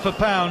 pound for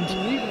pound.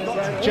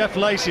 Jeff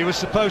Lacy was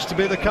supposed to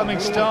be the coming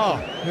star.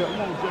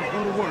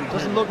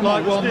 Doesn't look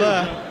like one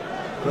there.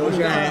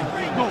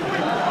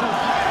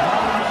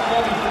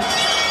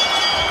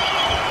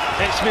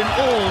 It's been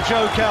all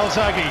Joe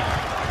Calzaghe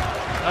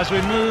as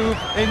we move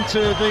into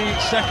the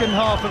second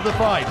half of the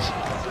fight.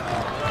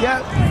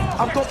 Yeah,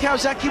 I've got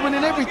Calzaghe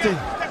winning everything.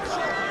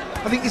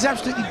 I think he's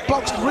absolutely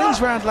boxed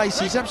rings round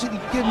Lacy. He's absolutely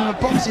given him a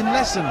boxing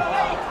lesson.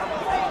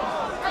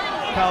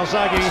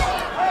 Calzaghe,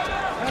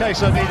 in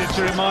case I needed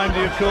to remind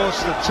you, of course,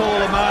 the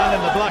taller man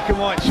in the black and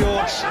white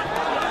shorts.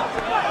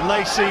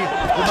 Lacy,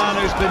 the man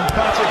who's been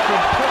battered from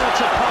pillar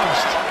to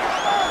post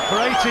for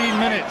 18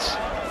 minutes.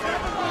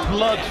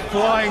 Blood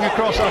flying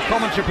across our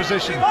commentary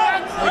position.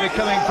 Maybe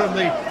coming from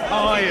the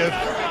eye of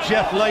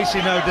Jeff Lacy,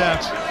 no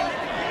doubt.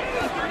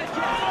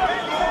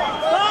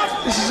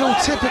 This is all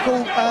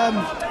typical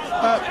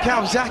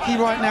Calzaghe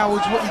right now,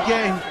 is what you're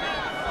getting.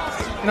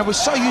 You know, we're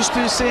so used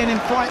to seeing him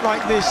fight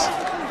like this.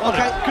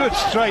 Okay, good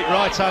straight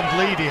right-hand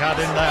lead he had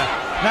in there.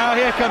 Now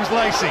here comes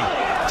Lacy,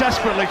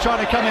 desperately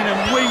trying to come in and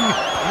wing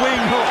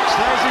hooks.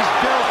 There's his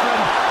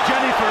girlfriend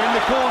Jennifer in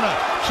the corner,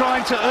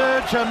 trying to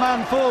urge her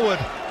man forward.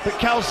 But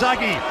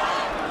Calzaghe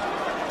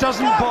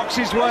doesn't box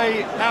his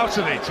way out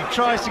of it. He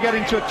tries to get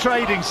into a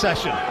trading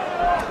session.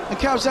 And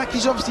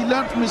Calzaghe's obviously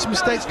learned from his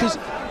mistakes, because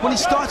when he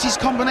starts his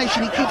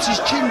combination, he keeps his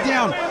chin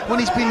down. When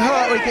he's been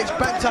hurt or he gets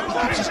backed up, he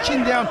keeps his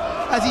chin down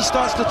as he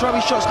starts to throw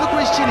his shots. Look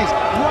where his chin is,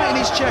 right in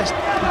his chest.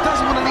 He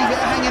doesn't want to leave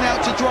it hanging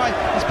out to dry.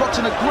 He's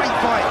boxing a great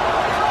fight.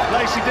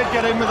 Lacy did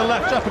get in with a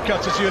left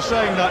uppercut, as you were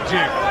saying that,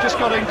 Duke. Just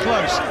got in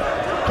close.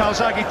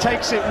 Calzaghe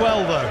takes it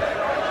well, though.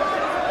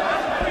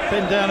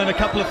 Been down in a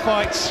couple of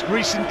fights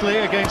recently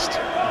against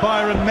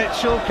Byron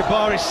Mitchell,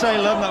 Kabari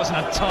Salem. That was an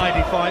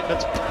untidy fight,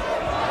 but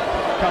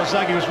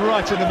Calzaghe was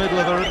right in the middle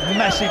of a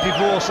messy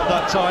divorce at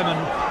that time, and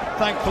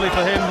thankfully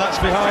for him, that's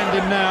behind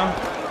him now.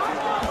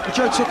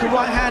 Joe took a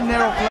right hand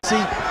there off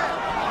Lacy,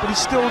 but he's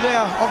still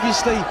there,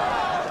 obviously.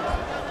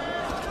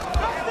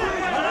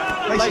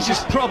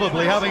 Lacy's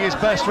probably having his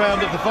best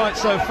round of the fight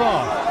so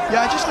far.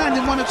 Yeah, just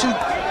landing 1 or 2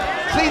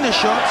 cleaner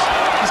shots.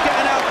 He's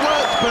getting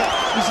outworked, but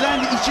he's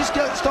just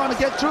starting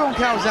to get through on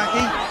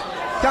Calzaghe.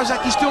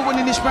 Calzaghe's still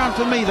winning this round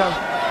for me, though.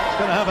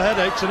 Going to have a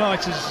headache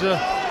tonight is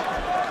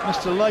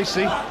Mr.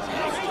 Lacy.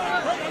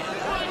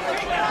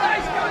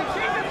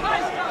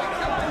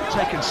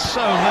 Taken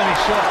so many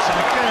shots, and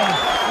again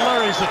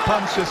flurries of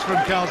punches from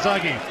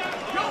Calzaghe.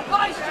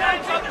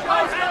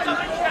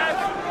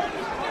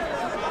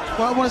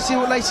 Well, I want to see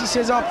what Lacy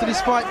says after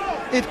this fight.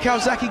 If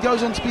Calzaghe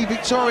goes on to be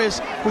victorious,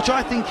 which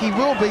I think he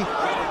will be.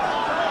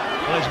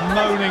 Well, he's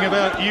moaning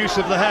about use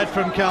of the head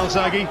from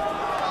Calzaghe.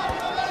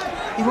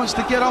 He wants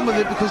to get on with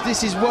it because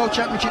this is World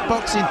Championship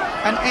boxing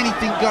and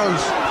anything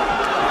goes.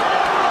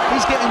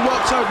 He's getting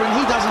worked over and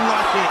he doesn't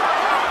like it.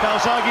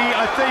 Calzaghe,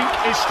 I think,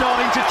 is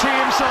starting to tee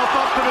himself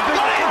up for the big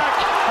attack.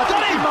 I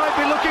think he might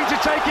be looking to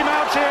take him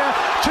out here.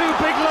 Two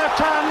big left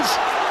hands,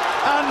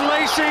 and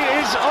Lacy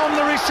is on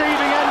the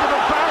receiving end of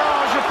a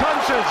barrage of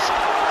punches.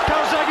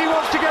 Calzaghe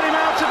wants to get him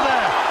out of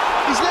there.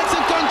 His legs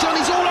have gone, John.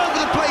 He's all over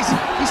the place.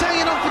 He's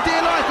hanging on for dear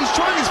life. He's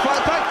trying his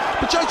fight back,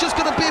 but Joe's just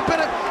got to be a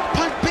better,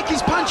 pick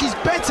his punches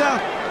better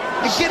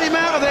and get him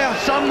out of there.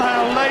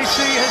 Somehow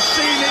Lacy has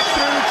seen it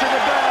through to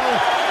the bell.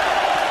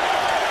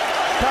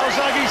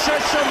 Calzaghe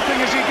says something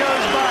as he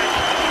goes back,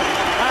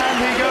 and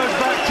he goes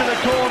back to the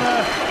corner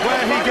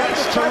where he gets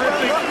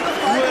terrific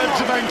words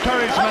of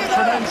encouragement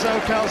from Enzo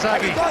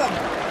Calzaghe.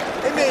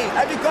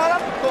 Have you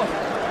got him?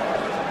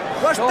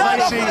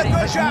 Lacy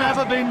has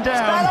never been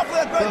down,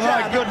 but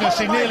my goodness,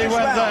 he nearly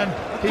went then.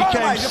 He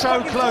came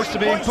so close to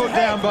being put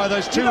down by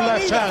those two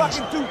left hands.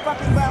 Two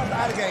fucking rounds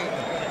out of game.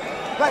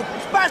 Right,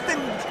 fast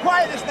and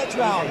quiet this next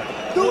round.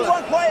 Do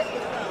one quiet.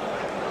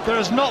 There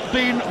has not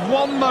been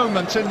one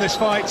moment in this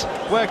fight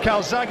where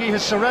Calzaghe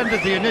has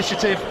surrendered the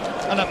initiative,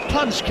 and a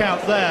punch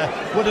count there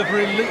would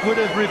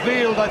have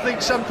revealed, I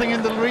think, something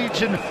in the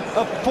region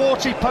of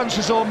 40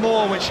 punches or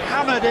more, which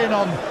hammered in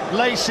on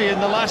Lacy in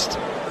the last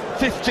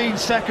 15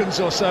 seconds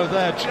or so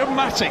there.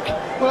 Dramatic.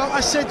 Well,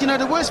 I said, you know,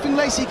 the worst thing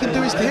Lacy can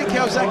do is to hit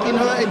Calzaghe and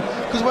hurt him,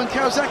 because when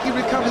Calzaghe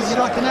recovers, he's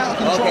like an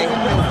out-of-control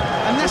windmill,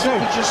 and that's what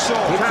we just saw.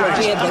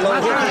 Punches,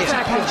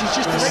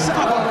 just a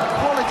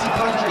quality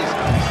punches.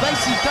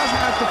 Lacy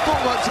doesn't have the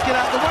footwork to get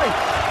out of the way.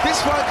 This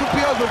fight could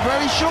be over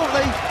very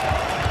shortly.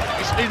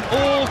 It's in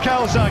all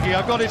Calzaghe.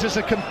 I've got it as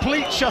a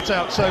complete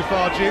shutout so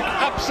far, Duke.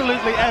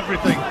 Absolutely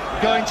everything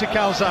going to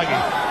Calzaghe.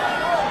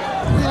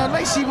 You know,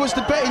 Lacy was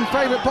the betting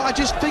favourite, but I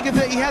just figured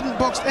that he hadn't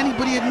boxed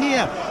anybody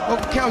near of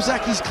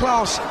Calzaghe's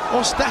class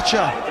or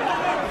stature.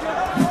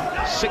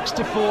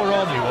 6-4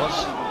 on he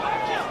was.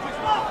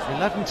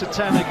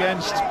 11-10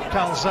 against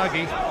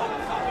Calzaghe.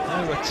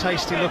 They were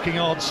tasty-looking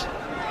odds.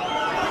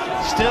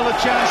 Still a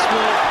chance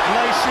for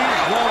Lacy.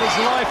 While there's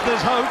life,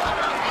 there's hope.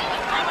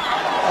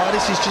 Oh,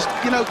 this is just,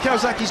 you know,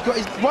 Calzaghe's got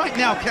his, right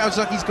now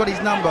Calzaghe's got his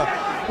number.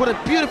 What a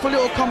beautiful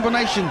little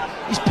combination.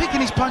 He's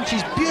picking his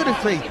punches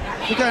beautifully.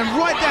 They're going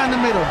right down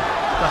the middle.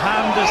 The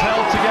hand has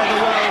held together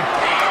well.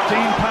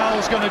 Dean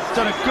Powell's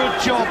done a good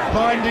job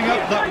binding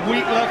up that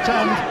weak left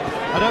hand.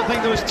 I don't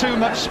think there was too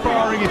much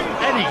sparring, if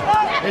any,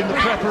 in the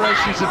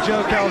preparations of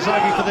Joe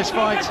Calzaghe for this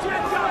fight.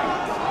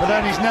 But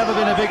then he's never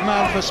been a big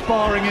man for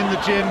sparring in the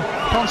gym,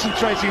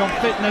 concentrating on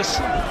fitness,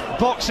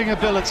 boxing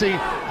ability,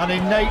 and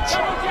innate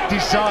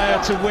desire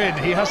to win.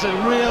 He has a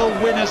real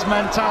winner's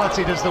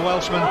mentality, does the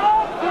Welshman.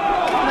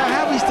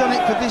 He's done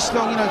it for this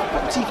long, you know,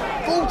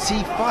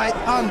 40 fight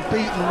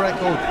unbeaten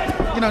record.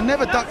 You know,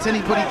 never ducked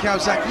anybody,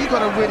 Calzaghe. You've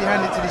got to really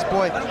hand it to this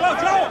boy.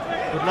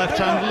 Good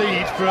left-hand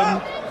lead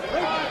from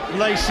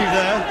Lacy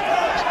there.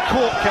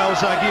 Caught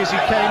Calzaghe as he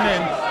came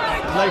in.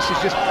 Lacy's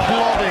just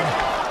plodding.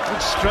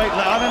 Good straight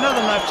left. And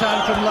another left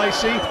hand from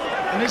Lacy.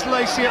 And is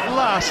Lacy at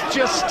last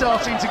just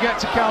starting to get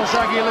to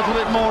Calzaghe a little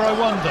bit more, I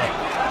wonder?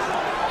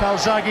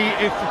 Calzaghe,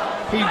 if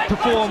he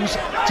performs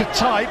to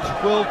type,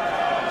 will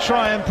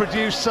try and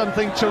produce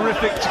something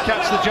terrific to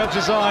catch the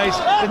judges' eyes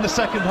in the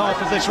second half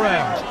of this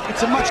round.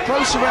 It's a much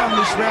closer round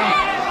this round.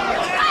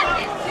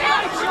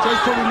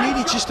 Joe's probably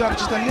needed just a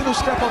little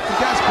step off the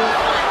gas, but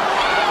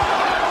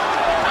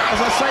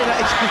as I say that,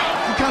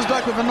 he comes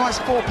back with a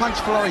nice four-punch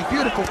flurry.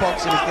 Beautiful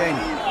boxing again.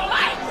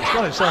 He's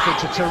got himself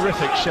into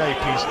terrific shape.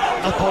 He's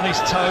up on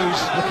his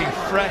toes, looking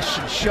fresh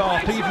and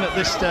sharp, even at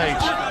this stage.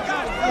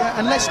 Yeah,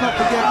 and let's not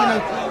forget, you know,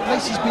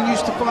 Lacy's been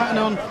used to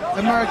fighting on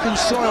American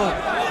soil.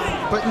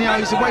 But you know,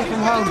 he's away from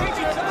home.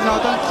 You know,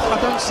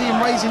 I don't see him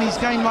raising his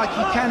game like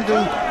he can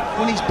do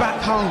when he's back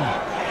home.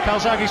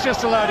 Calzaghe's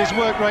just allowed his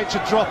work rate to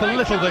drop a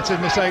little bit in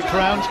this 8th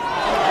round,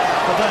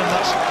 but then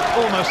that's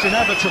almost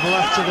inevitable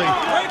after the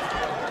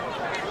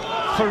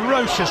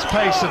ferocious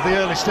pace of the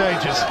early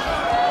stages.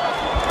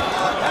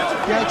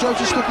 Yeah, Joe's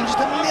just looking just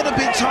a little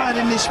bit tired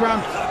in this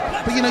round,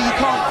 but you know, you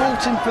can't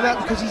fault him for that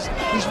because he's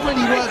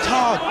really worked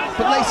hard.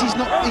 But Lacy's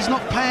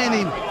not paying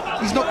him.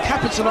 He's not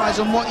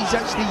capitalised on what he's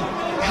actually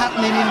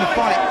happening in the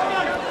fight.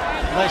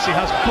 Lacy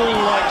has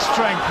bull-like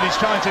strength and he's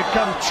trying to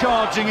come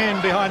charging in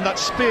behind that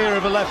spear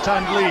of a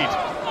left-hand lead.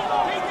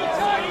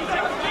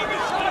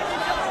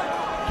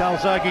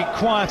 Calzaghe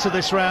quieter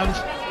this round.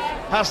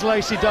 Has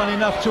Lacy done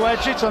enough to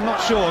edge it? I'm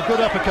not sure. Good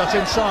uppercut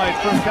inside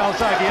from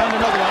Calzaghe, and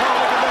another one.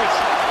 Oh, look at this!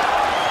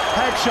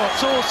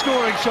 Headshots, all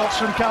scoring shots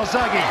from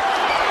Calzaghe.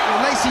 Well,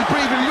 Lacy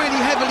breathing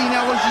really heavily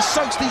now as he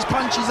soaks these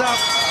punches up.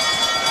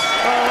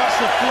 Oh, that's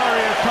the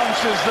flurry of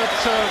punches that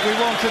we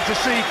wanted to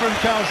see from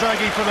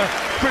Calzaghe from a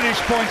British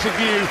point of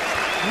view.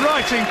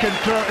 Right in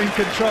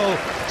control.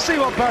 See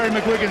what Barry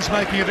McGuigan's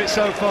making of it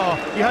so far.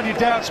 You had your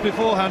doubts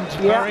beforehand,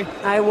 Barry.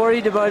 I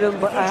worried about him,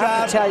 but I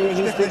have to tell you,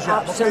 he's been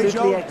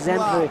absolutely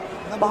exemplary.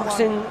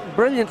 Boxing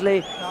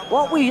brilliantly.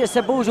 What we, I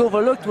suppose,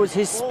 overlooked was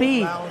his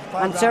speed,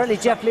 and certainly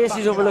Jeff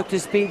Lacy's overlooked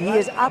his speed. He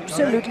has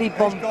absolutely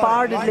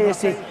bombarded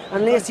Lacy,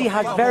 and Lacy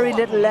has very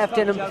little left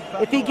in him.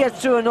 If he gets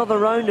through another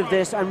round of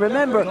this, and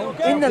remember,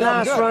 in the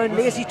last round,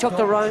 Lacy took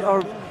the round,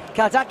 or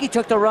Calzaghe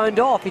took the round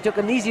off. He took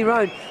an easy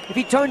round. If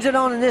he turns it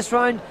on in this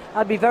round,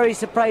 I'd be very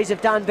surprised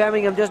if Dan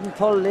Birmingham doesn't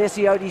pull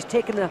Lacy out. He's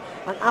taken an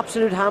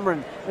absolute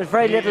hammering. There's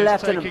very little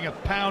left in him. Taking a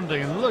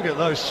pounding, and look at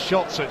those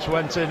shots which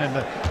went in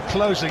the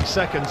closing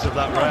seconds of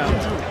that round.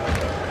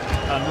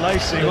 And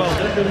Lacy, well,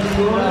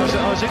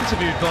 I was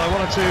interviewed by one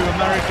or two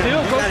American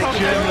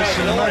journalists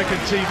and American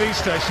TV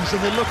stations,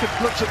 and they looked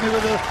at me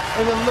with a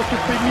look of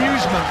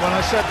bemusement when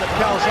I said that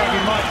Calzaghe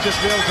might just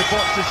be able to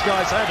box this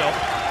guy's head off.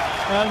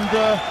 And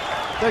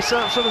they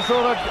sort of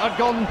thought I'd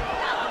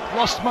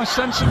lost my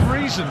sense of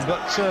reason,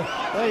 but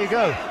there you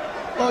go.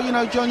 Well, you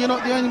know, John, you're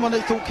not the only one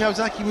that thought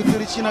Calzaghe would do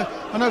this. You know,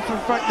 I know for a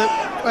fact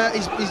that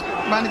his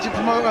manager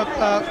promoter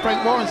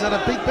Frank Warren's had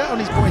a big bet on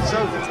his boy, so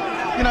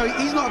you know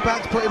he's not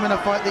about to put him in a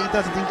fight that he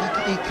doesn't think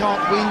he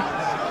can't win.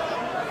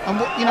 And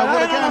what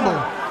a gamble!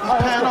 He's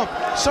paying off.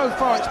 So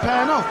far, it's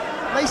paying off.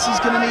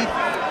 Lacy's going to need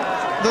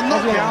the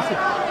knockout,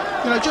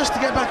 you know, just to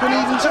get back on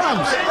even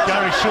terms.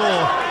 Gary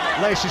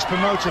Shaw, Lacy's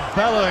promoter,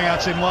 bellowing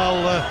at him while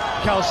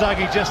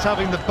Calzaghe just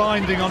having the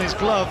binding on his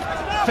glove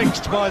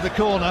fixed by the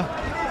corner.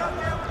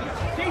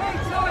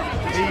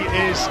 He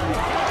is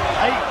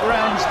 8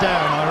 rounds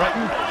down, I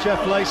reckon,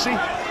 Jeff Lacy.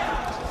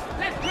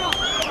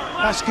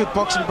 That's good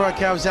boxing by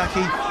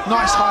Calzaghe.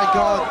 Nice high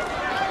guard,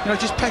 you know,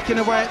 just pecking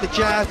away at the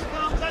jab.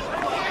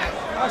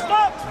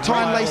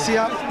 Tying Lacy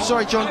up.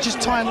 Sorry, John, just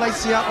tying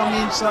Lacy up on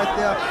the inside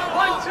there.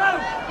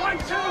 1,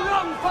 2,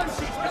 long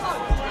punches. Come on.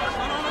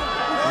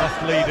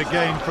 Left lead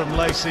again from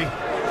Lacy.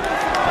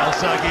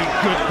 Calzaghe,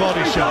 good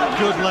body shot,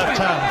 good left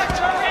hand.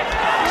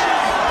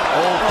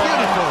 Oh,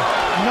 beautiful.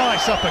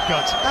 Nice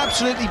uppercut.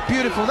 Absolutely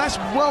beautiful. That's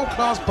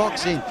world-class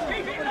boxing.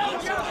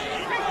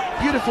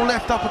 Beautiful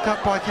left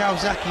uppercut by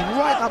Calzaghe,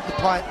 right up the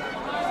pipe.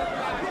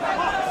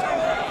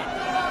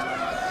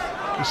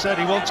 He said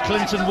he wants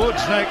Clinton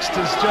Woods next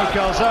as Joe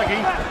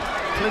Calzaghe.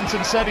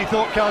 Clinton said he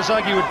thought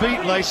Calzaghe would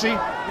beat Lacy.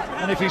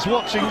 And if he's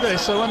watching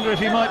this, I wonder if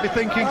he might be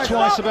thinking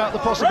twice about the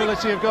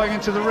possibility of going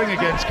into the ring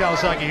against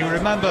Calzaghe, who,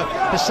 remember,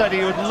 has said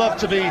he would love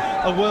to be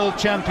a world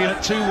champion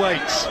at 2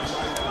 weights,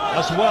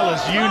 as well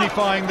as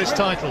unifying this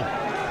title.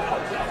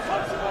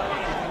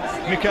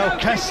 Mikael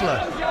Kessler,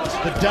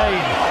 the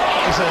Dane,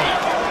 is a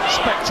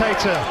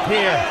spectator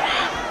here.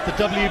 The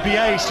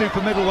WBA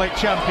super middleweight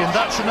champion,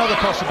 that's another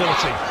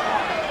possibility.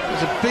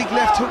 There's a big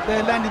left hook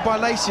there landed by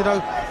Lacy,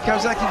 though.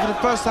 Calzaghe, for the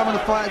first time in the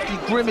fight,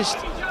 actually grimaced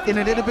in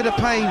a little bit of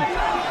pain.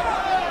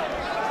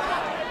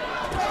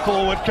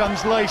 Forward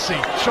comes Lacy,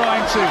 you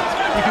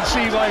can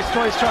see why he's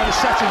trying to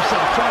set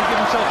himself, trying to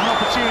give himself an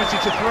opportunity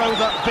to throw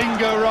that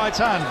bingo right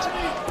hand.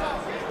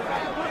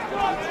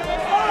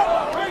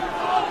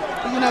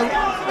 But, you know,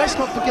 let's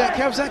not forget,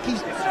 Calzaghe,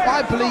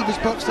 I believe, has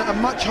boxed at a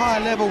much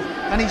higher level,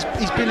 and he's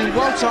been in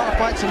world title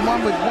fights and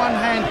won with one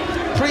hand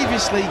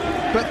previously,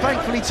 but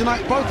thankfully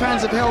tonight both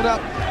hands have held up,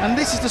 and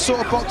this is the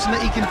sort of boxing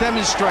that he can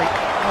demonstrate.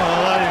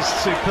 Oh, that is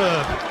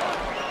superb.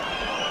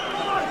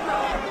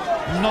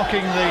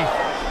 Knocking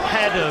the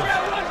head of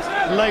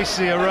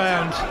Lacy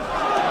around.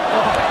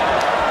 Oh,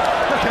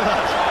 look at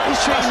that.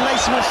 He's treating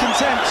Lacy with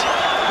contempt.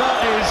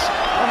 That is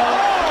a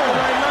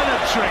Ray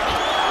Leonard trick.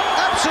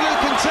 Absolute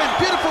contempt.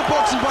 Beautiful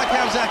boxing by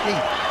Calzaghe.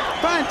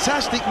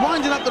 Fantastic.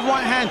 Winding up the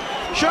right hand,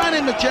 showing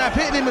him the jab,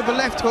 hitting him with the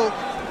left hook.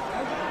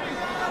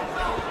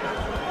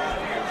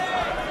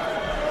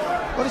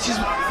 Well, this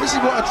is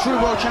what a true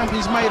world champion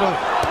is made of.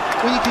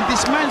 When you can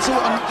dismantle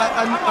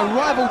a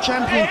rival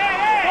champion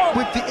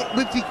with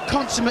the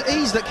consummate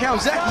ease that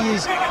Calzaghe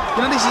is, you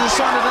know, this is a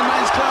sign of the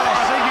man's class.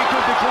 I think he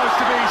could be close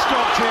to being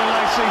stopped here,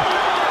 Lacy.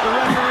 The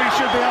referee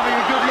should be having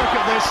a good look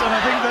at this, and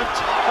I think that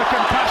a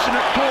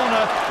compassionate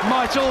corner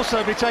might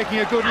also be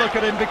taking a good look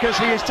at him, because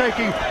he is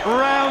taking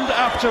round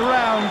after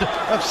round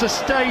of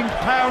sustained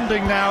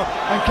pounding now,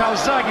 and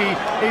Calzaghe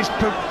is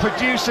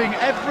producing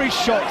every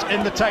shot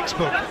in the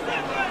textbook.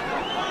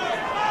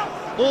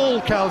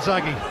 All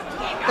Calzaghe.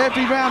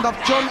 Every round, I've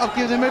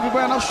given him every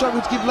round. I've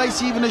struggled to give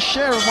Lacy even a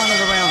share of one of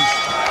the rounds.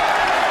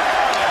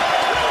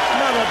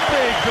 Another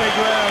big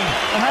round.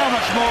 And how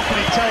much more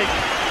can he take?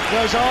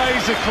 Those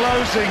eyes are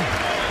closing.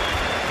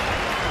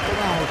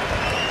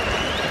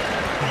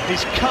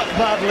 He's cut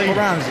badly. What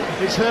round is it?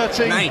 He's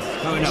hurting. Nice.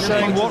 He's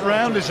saying, what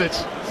round is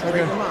it?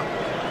 Okay. All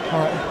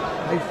right.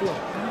 How you feel?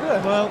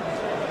 Good. Well,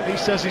 he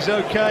says he's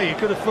okay. He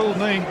could have fooled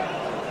me.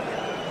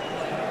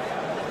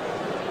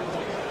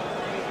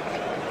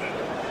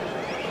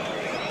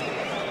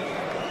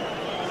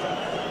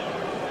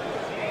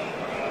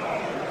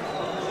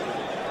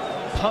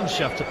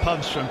 Punch after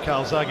punch from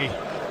Calzaghe.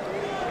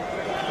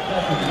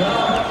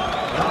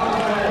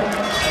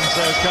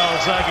 So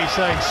Calzaghe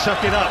saying,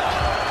 suck it up,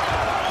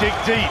 dig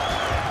deep,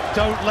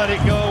 don't let it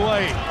go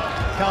away.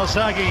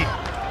 Calzaghe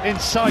in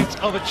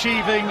sight of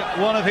achieving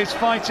one of his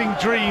fighting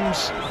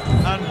dreams,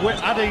 and we're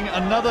adding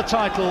another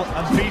title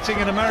and beating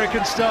an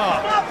American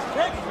star.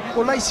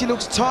 Well, Lacy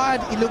looks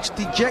tired, he looks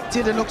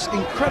dejected and looks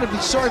incredibly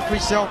sorry for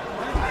himself.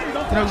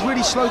 You know,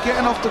 really slow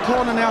getting off the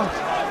corner now.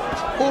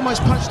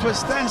 Almost punched to a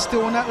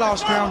standstill on that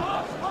last round.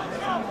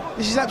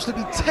 This is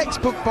absolutely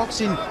textbook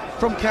boxing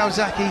from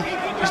Calzaghe.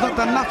 He's not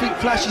done nothing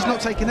flash, he's not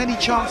taken any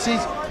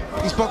chances.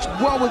 He's boxed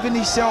well within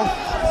himself.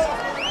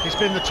 He's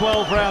been the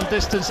 12-round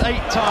distance 8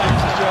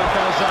 times, Joe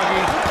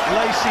Calzaghe.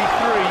 Lacy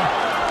 3.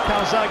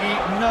 Calzaghe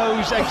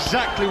knows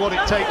exactly what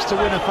it takes to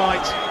win a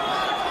fight.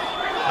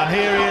 And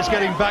here he is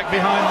getting back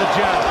behind the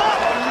jab.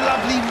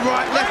 Lovely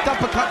right, left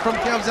uppercut from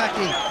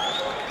Calzaghe.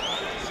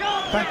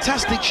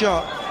 Fantastic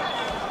shot.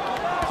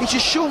 He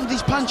just shortened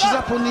his punches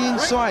up on the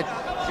inside,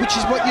 which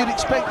is what you'd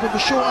expect with a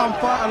short-arm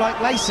fighter like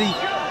Lacy.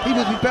 He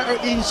would be better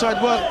at the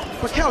inside work,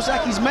 but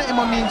Calzaghe's met him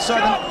on the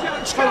inside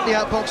and totally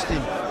outboxed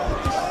him.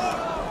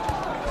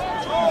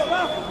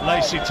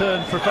 Lacy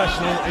turned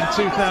professional in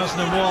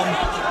 2001.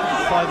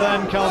 By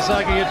then,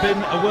 Calzaghe had been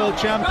a world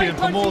champion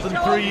for more than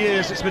 3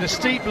 years. It's been a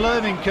steep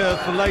learning curve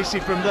for Lacy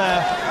from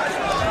there.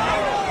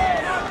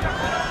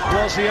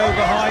 Was he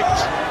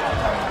overhyped?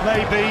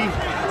 Maybe.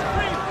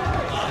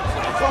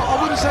 Well, I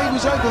wouldn't say he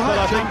was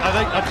overhyped. But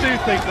I do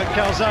think that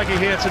Calzaghe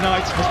here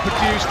tonight has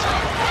produced.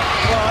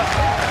 Well,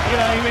 you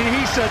know, I mean,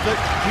 he said that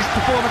his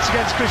performance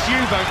against Chris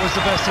Eubank was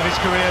the best of his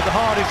career, the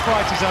hardest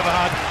fight he's ever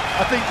had.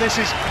 I think this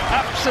is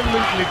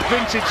absolutely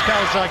vintage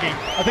Calzaghe.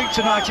 I think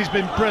tonight he's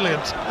been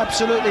brilliant.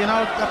 Absolutely, and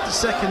I'll have to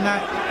second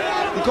that.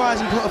 The guy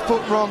hasn't put a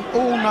foot wrong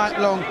all night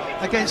long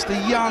against a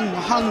young,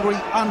 hungry,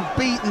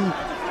 unbeaten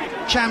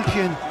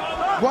champion,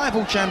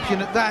 rival champion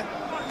at that.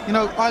 You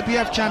know,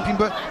 IBF champion,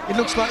 but it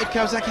looks like if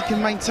Calzaghe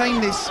can maintain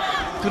this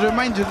for the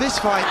remainder of this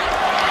fight.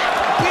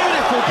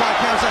 Beautiful by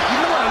Calzaghe. You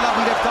know what a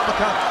lovely left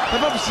uppercut.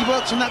 They've obviously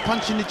worked on that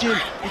punch in the gym.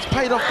 It's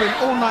paid off for him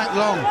all night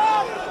long.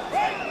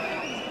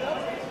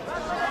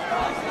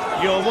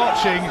 You're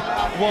watching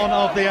one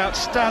of the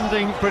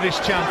outstanding British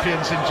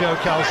champions in Joe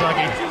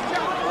Calzaghe.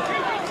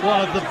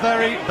 One of the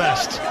very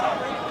best.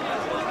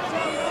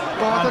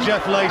 And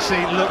Jeff Lacy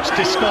looks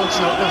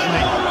disconsolate, doesn't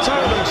he?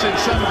 He looks in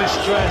some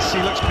distress, he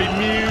looks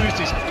bemused,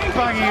 he's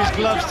banging his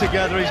gloves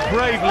together, he's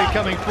bravely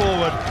coming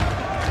forward.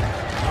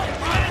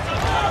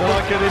 Well,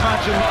 I could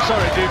imagine,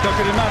 sorry Duke, I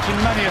could imagine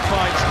many a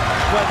fight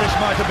where this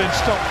might have been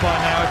stopped by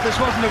now. If this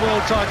wasn't a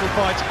world title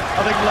fight,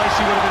 I think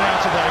Lacy would have been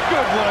out of there.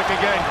 Good work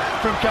again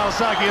from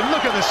Calzaghe, and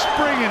look at the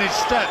spring in his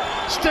step,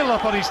 still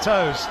up on his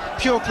toes.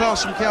 Pure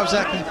class from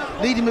Calzaghe,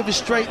 leading with a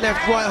straight left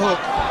right hook.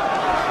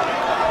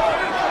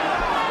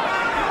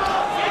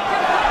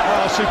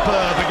 Oh,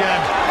 superb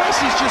again.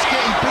 Lacy's just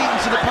getting beaten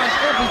to the punch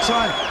every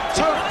time.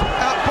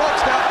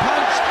 Outboxed,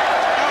 outpunched,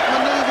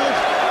 outmaneuvered.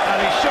 And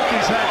he shook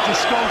his head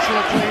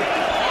disconsolately,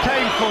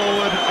 came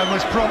forward and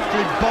was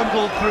promptly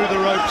bundled through the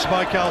ropes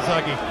by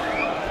Calzaghe.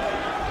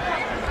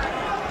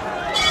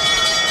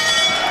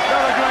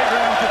 Not a great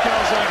round for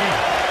Calzaghe.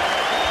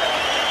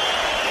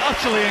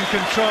 Utterly in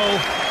control.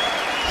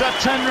 Is that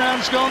 10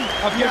 rounds gone?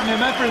 I've given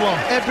him every one.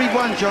 Every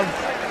one, John.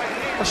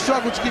 I've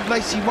struggled to give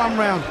Lacy 1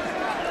 round.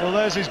 Well,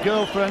 there's his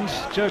girlfriend,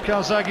 Joe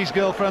Calzaghe's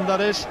girlfriend,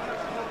 that is.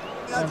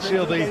 And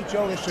she'll be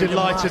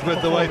delighted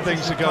with the way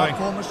things are going.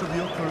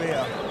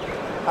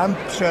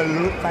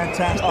 Absolute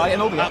fantastic.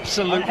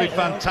 Absolutely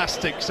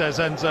fantastic, says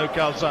Enzo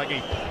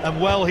Calzaghe, and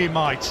well he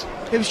might.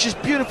 It was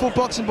just beautiful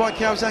boxing by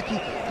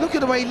Calzaghe. Look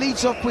at the way he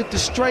leads off with the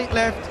straight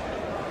left.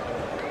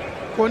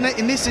 Well,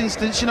 in this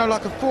instance, you know,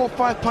 like a 4 or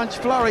 5 punch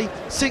flurry,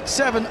 6,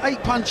 7,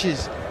 8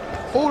 punches,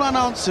 all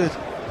unanswered.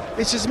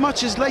 It's as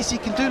much as Lacy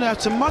can do now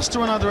to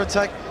muster another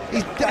attack.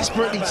 He's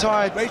desperately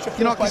tired.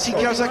 You know, I can see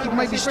Calzaghe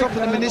maybe stopping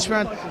him in this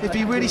round. If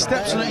he really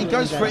steps on it and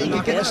goes for it, he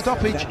can get a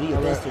stoppage.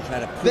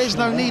 There's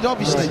no need,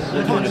 obviously. Should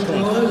he be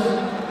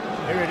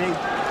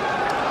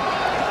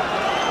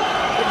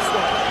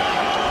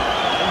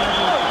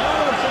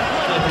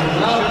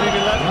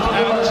left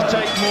out to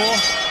take more?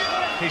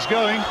 He's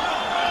going.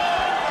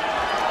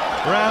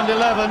 Round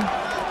 11.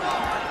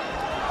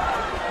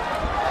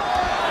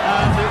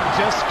 And it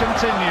just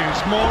continues.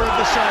 More of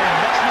the same.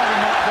 That's not a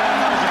knockdown,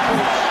 that was a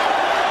push.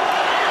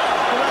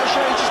 Show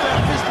you just how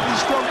physically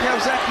strong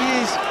Calzaghe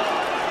is.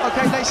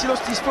 Okay, Lacy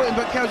lost his footing,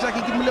 but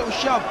Calzaghe give him a little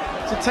shove.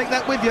 So take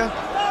that with you.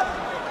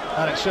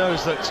 And it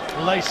shows that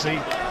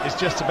Lacy is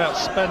just about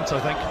spent, I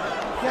think.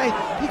 Yeah,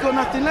 he got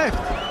nothing left.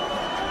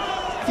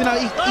 You know,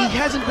 he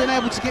hasn't been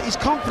able to get his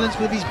confidence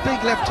with his big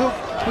left hook,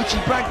 which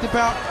he bragged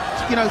about,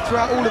 you know,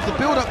 throughout all of the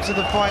build-up to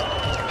the fight.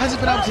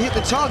 Hasn't been able to hit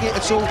the target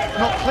at all,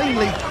 not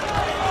cleanly.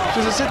 So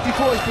as I said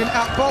before, he's been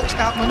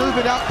outboxed,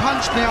 outmaneuvered,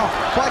 outpunched now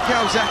by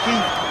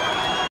Calzaghe.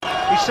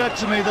 He said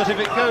to me that if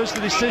it goes to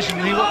decision,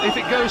 if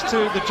it goes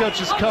to the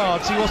judges'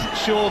 cards, he wasn't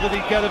sure that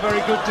he'd get a very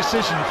good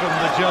decision from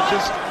the judges.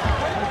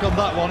 I think on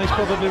that one, he's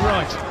probably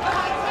right.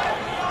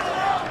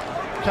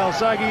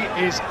 Calzaghe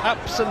is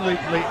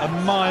absolutely a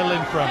mile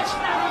in front.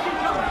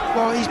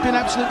 Well, he's been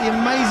absolutely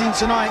amazing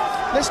tonight.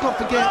 let's not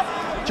forget,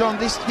 John,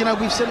 this, you know,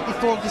 we've said it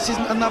before, this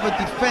isn't another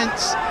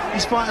defence.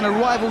 He's fighting a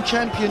rival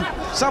champion.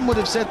 Some would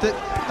have said that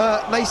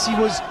Lacy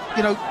was,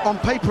 you know, on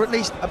paper at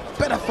least, a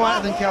better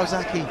fighter than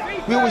Calzaghe.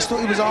 We always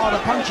thought he was a harder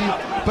puncher,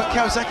 but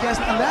Calzaghe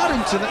hasn't allowed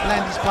him to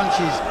land his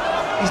punches.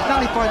 He's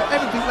nullified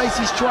everything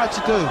Lacy's tried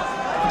to do.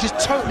 He just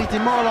totally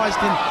demoralised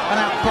him and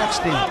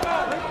outboxed him.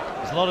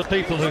 There's a lot of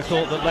people who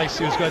thought that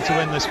Lacy was going to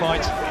win this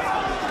fight.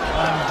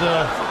 And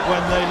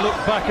when they look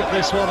back at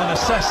this one and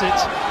assess it,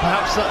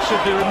 perhaps that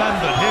should be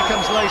remembered. Here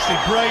comes Lacy,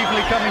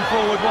 bravely coming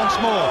forward once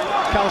more.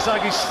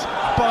 Calzaghe's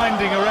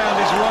binding around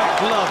his right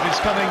glove is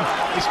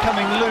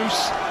coming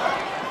loose.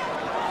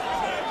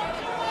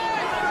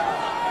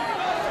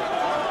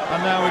 And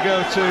now we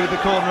go to the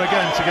corner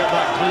again to get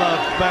that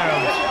glove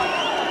bound.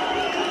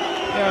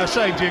 Yeah,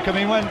 same Duke. I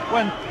mean,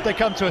 when they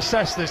come to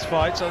assess this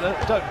fight, so I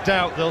don't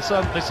doubt there'll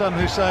be some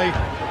who say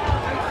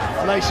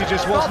Lacy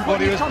just wasn't what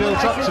he was built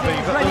up to be,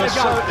 but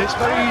it's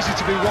very easy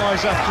to be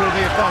wise after the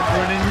event. There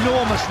are an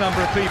enormous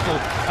number of people,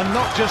 and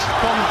not just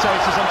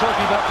commentators, I'm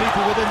talking about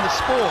people within the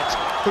sport,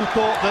 who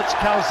thought that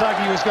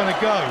Calzaghe was going to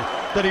go,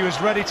 that he was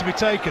ready to be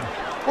taken.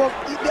 Well,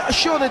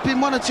 sure, there'd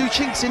been one or two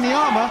chinks in the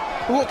armour,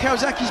 but what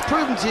Calzaghe's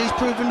proven to you, he's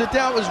proven the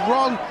doubt was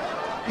wrong.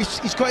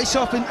 He's got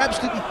himself in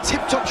absolutely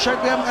tip-top shape.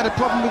 We haven't had a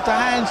problem with the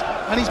hands,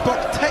 and he's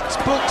boxed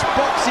textbooks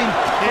boxing.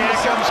 Here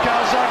comes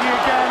Calzaghe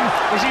again.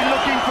 Is he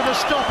looking for the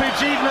stoppage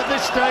even at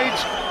this stage?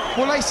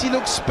 Well, Lacy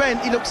looks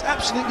spent. He looks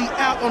absolutely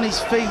out on his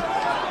feet.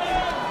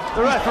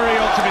 The referee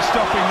ought to be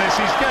stopping this.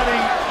 He's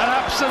getting an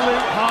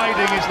absolute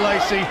hiding, is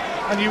Lacy,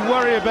 and you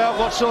worry about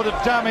what sort of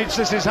damage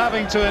this is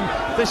having to him.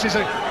 This is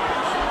a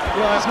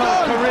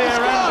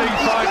career-ending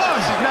fight.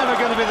 This is never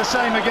going to be the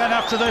same again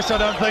after this, I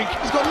don't think.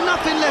 He's got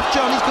nothing left,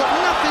 John. He's got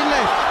nothing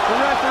left. The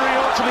referee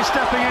ought to be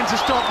stepping in to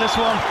stop this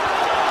one.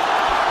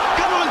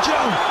 Come on,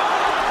 Joe.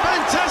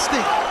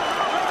 Fantastic.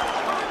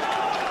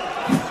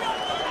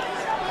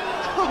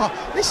 Oh,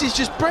 this is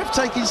just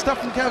breathtaking stuff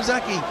from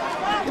Calzaghe.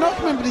 You know, I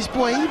can remember this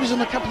boy. He was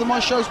on a couple of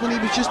my shows when he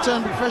was just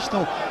turned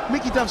professional.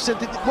 Mickey Duff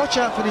said, watch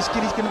out for this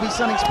kid. He's going to be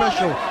something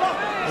special.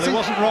 Well, he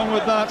wasn't wrong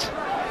with that.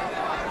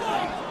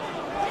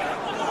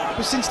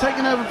 But since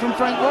taking over from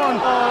Frank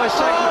Warren... Oh, he's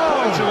taken the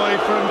points away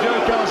from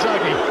Joe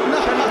Calzaghe. No,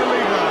 can you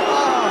believe that?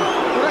 Oh,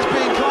 well, that's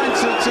being kind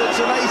to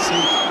Lacy,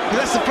 because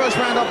that's the first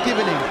round I've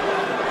given him.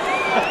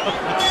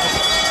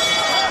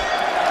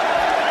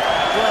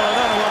 Well, I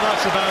don't know what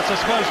that's about. I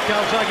suppose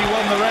Calzaghe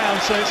won the round,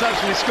 so it's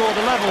actually scored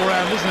a level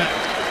round, isn't it?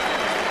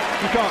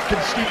 You can't,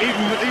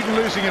 even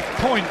losing a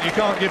point, you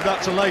can't give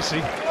that to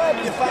Lacy.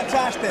 You're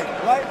fantastic,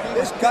 right?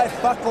 This guy's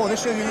fuck all.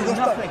 This is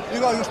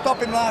you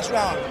stop him last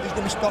round. He's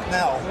going to be stopped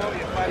now.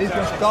 He's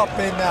going to stop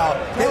him now.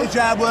 Get the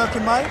jab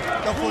working, mate.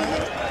 Go for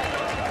it.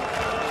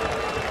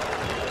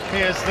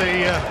 Here's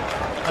the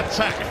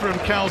attack from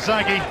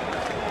Calzaghe.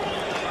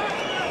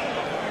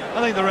 I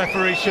think the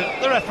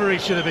referee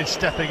should have been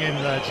stepping in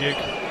there, Duke.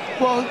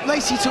 Well,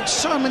 Lacy took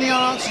so many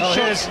unanswered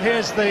shots.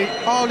 Here's the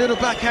little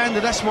backhander.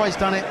 That's why he's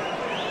done it.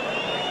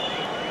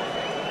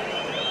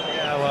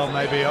 Well,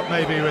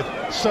 maybe with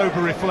sober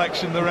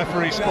reflection, the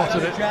referee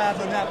spotted it.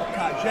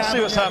 Let's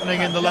see what's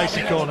happening in the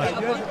Lacy corner.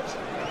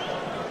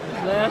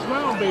 Last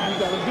round, baby,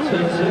 you gotta do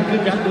this. You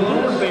gotta do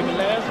it, baby.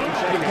 Last round.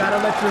 You gotta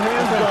let your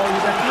hands go.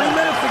 You got 3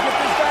 minutes to get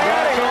this guy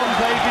out of here. On,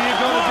 baby, you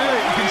gotta do it.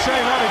 You can say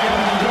that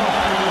again.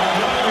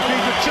 If he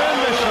could turn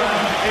this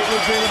round, it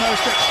would be the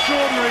most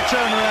extraordinary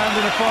turnaround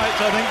in a fight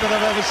I think that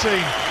I've ever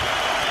seen.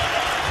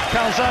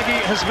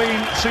 Calzaghe has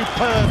been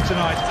superb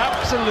tonight,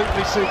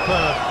 absolutely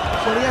superb.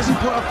 Well, he hasn't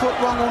put a foot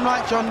wrong all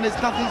night, John. There's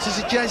nothing to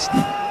suggest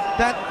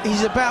that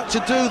he's about to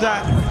do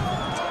that.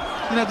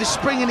 You know, the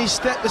spring in his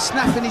step, the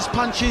snap in his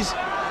punches.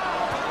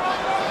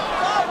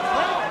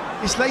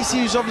 It's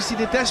Lacy who's obviously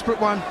the desperate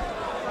one.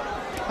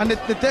 And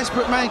the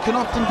desperate man can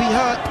often be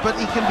hurt, but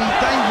he can be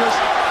dangerous.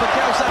 But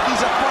Calzaghe's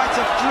a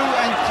fighter through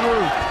and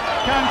through.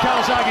 Can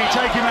Calzaghe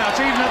take him out,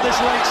 even at this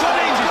late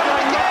stage? He's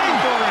going again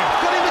for him.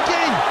 Got him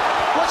again.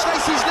 Watch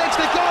Lacy's legs,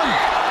 they're gone.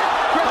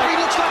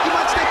 Referee looks like he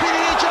might step in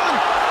here, John.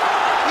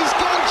 He's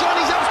gone, John,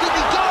 he's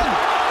absolutely gone.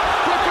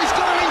 Referee's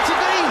got to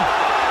intervene.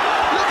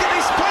 Look at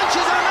his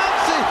punches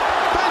unanswered.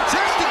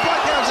 Fantastic by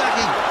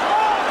Calzaghe.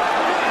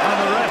 And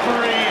the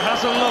referee has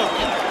a look.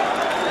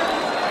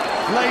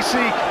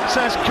 Lacy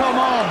says,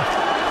 come on.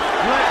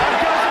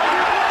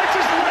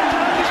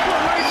 He's put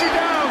Lacy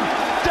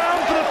down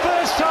for the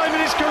first time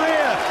in his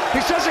career.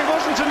 He says it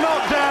wasn't a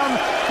knockdown,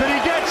 but he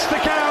gets the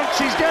count.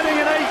 He's getting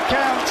an 8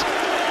 count.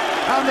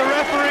 And the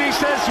referee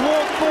says,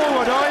 walk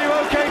forward. Are you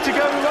okay to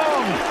go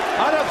on?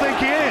 I don't think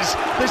he is.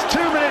 There's 2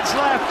 minutes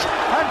left,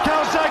 and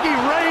Calzaghe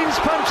rains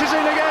punches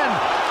in again.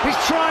 He's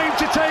trying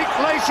to take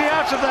Lacy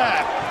out of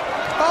there.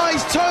 Oh,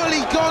 he's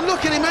totally gone.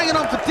 Look at him hanging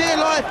on for dear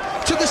life.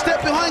 Took a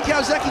step behind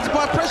Calzaghe to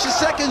buy precious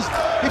seconds.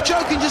 If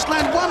Joe can just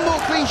land one more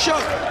clean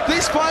shot,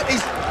 this fight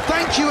is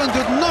thank you and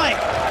good night.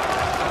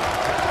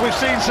 We've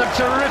seen some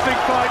terrific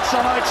fights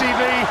on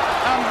ITV,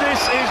 and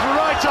this is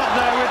right up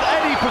there with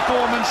any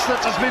performance that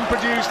has been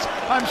produced,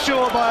 I'm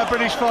sure, by a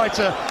British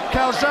fighter.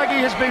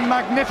 Calzaghe has been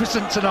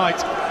magnificent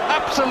tonight,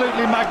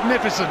 absolutely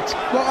magnificent.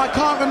 Well, I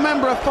can't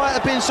remember a fighter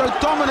being so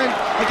dominant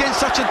against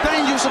such a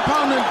dangerous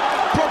opponent,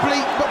 probably,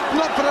 but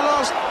not for the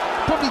last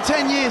probably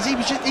 10 years.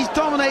 He's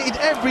dominated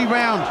every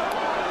round.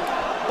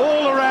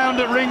 All around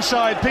at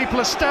ringside,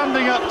 people are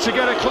standing up to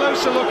get a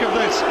closer look at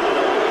this.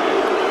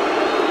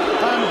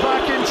 And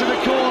back into the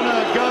corner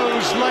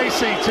goes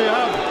Lacy to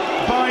have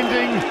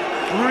binding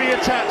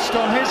reattached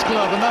on his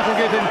glove, and that'll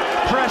give him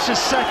precious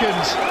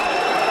seconds.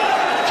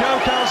 Joe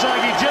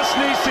Calzaghe just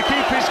needs to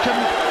keep his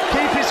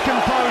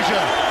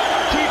composure,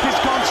 keep his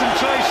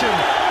concentration.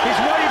 He's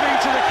waving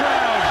to the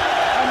crowd,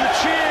 and the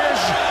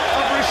cheers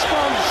of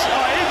response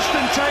are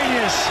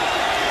instantaneous.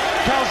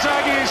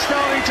 Calzaghe is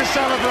starting to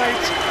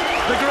celebrate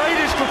the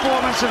greatest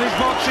performance of his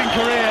boxing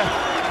career.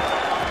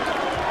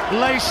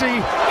 Lacy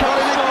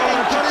comes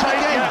forward to take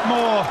yet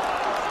more.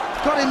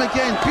 Got him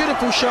again,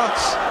 beautiful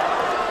shots.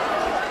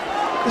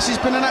 This has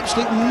been an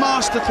absolute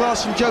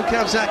masterclass from Joe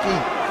Calzaghe.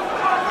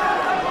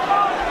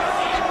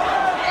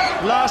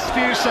 Last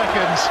few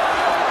seconds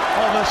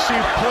of a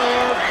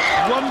superb,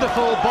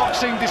 wonderful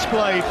boxing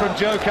display from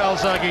Joe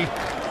Calzaghe.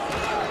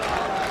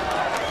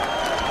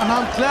 And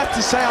I'm glad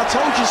to say I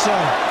told you so.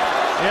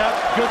 Yeah,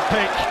 good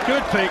pick,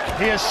 good pick.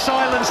 He has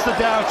silenced the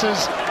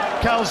doubters.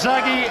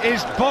 Calzaghe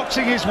is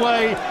boxing his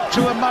way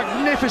to a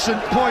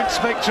magnificent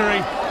points victory.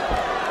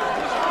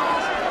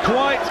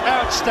 Quite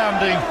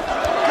outstanding.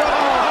 Oh,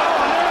 how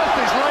on earth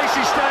is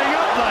Lacy staying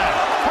up there?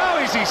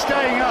 How is he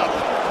staying up?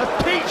 A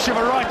peach of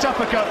a right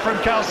uppercut from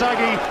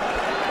Calzaghe.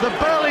 The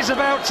bell is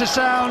about to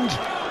sound.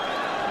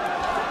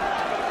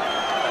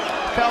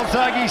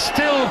 Calzaghe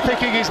still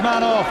picking his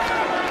man off.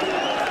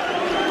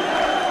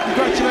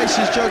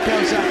 Congratulations, Joe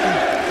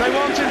Calzaghe. They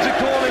want him to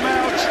call him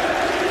out.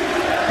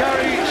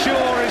 Gary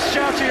Shaw is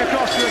shouting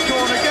across to the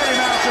corner, get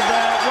him out of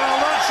there. Well,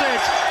 that's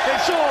it.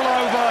 It's all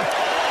over.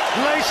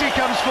 Lacy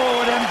comes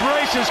forward,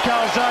 embraces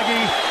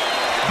Calzaghe,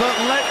 but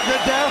let the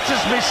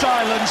doubters be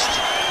silenced.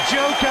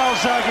 Joe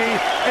Calzaghe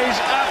is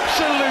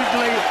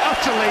absolutely,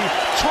 utterly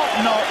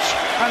top-notch,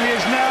 and he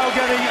is now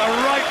getting a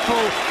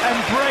rightful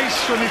embrace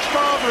from his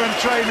father and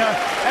trainer,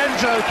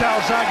 Enzo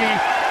Calzaghe,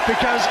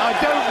 because I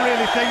don't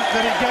really think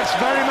that it gets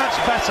very much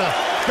better.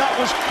 That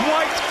was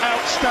quite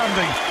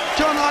outstanding.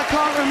 John, I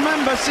can't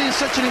remember seeing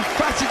such an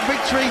emphatic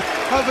victory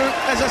over,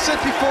 as I said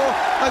before,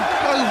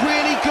 a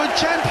really good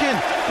champion.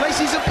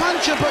 Lacy's a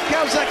puncher, but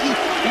Calzaghe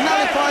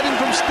nullified him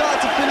from start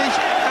to finish,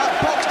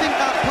 outboxed him,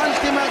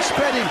 outpunched him,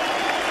 outsped him.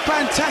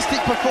 Fantastic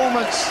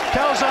performance.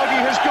 Calzaghe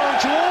has gone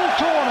to all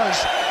corners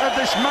of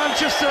this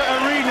Manchester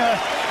arena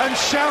and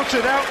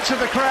shouted out to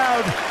the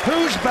crowd,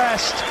 who's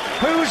best,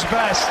 who's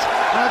best?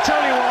 And I'll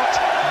tell you what,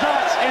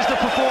 that is the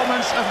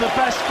performance of the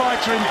best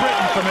fighter in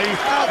Britain for me,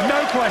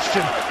 no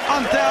question.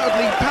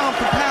 Undoubtedly, pound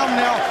for pound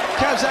now,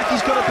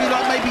 Calzaghe's got to be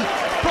like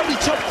probably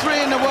top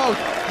 3 in the world.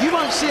 You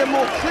won't see a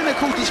more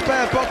clinical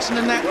display of boxing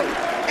than that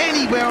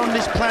anywhere on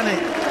this planet.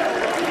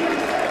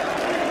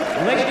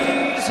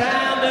 Ladies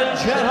and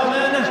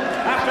gentlemen,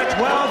 after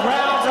 12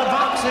 rounds of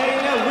boxing,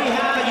 we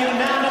have a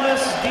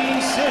unanimous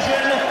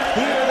decision.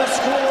 Here are the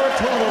score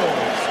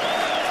totals.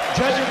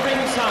 Judge at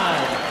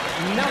ringside,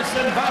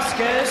 Nelson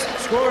Vasquez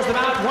scores them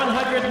out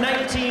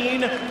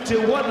 119 to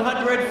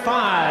 105.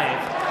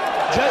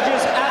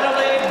 Judges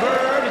Adelaide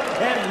Bird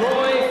and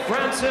Roy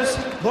Francis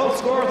both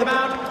score them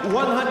out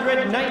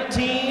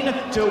 119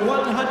 to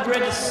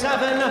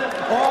 107.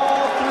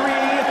 All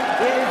three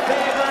in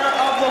favor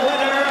of the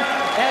winner.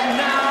 And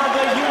now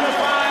the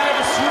unified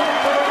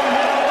super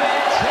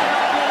middleweight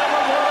champion of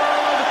the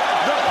world,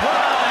 the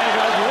pride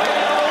of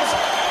Wales,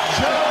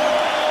 Joe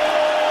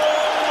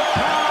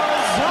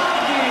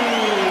Calzaghe.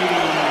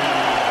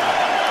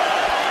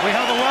 We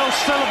have a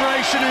Welsh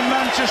celebration in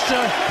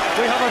Manchester,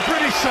 we have a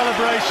British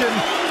celebration,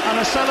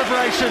 and a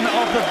celebration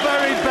of the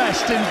very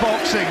best in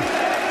boxing.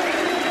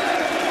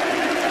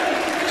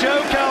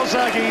 Joe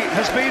Calzaghe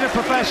has been a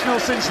professional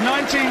since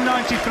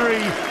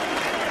 1993.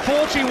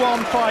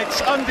 41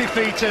 fights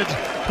undefeated.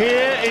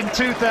 Here in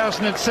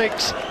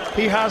 2006,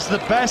 he has the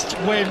best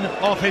win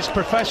of his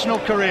professional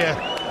career.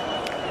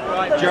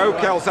 Joe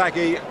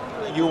Calzaghe,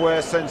 you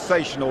were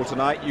sensational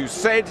tonight. You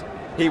said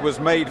he was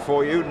made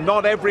for you.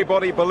 Not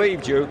everybody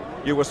believed you.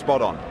 You were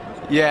spot on.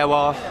 Yeah,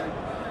 well,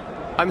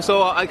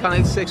 I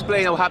can't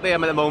explain how happy I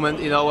am at the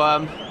moment. You know,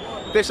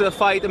 this is a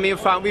fight that me and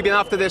Frank, we've been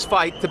after this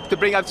fight to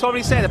bring. I've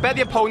already said, the better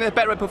the opponent, the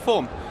better I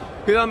perform.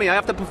 You know what I mean? I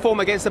have to perform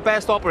against the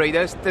best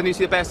operators, then you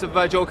see the best of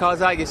Joe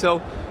Calzaghe.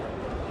 So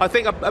I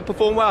think I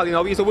performed well. You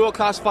know, he's a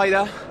world-class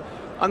fighter,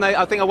 and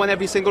I think I won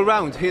every single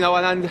round. You know,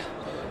 and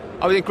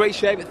I was in great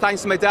shape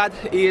thanks to my dad.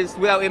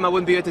 Without him, I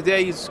wouldn't be here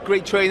today. He's a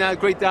great trainer,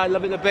 great dad,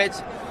 love him a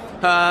bit.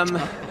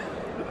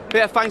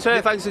 Yeah, thanks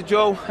to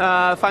Joe,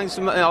 thanks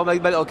to my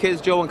little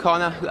kids, Joe and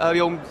Connor. I'll be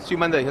home see you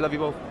Monday. I love you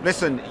both.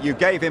 Listen, you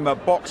gave him a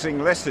boxing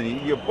lesson.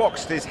 You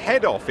boxed his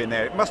head off in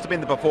there. It must have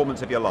been the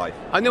performance of your life.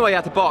 I knew I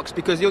had to box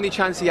because the only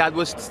chance he had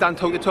was to stand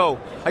toe-to-toe.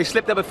 I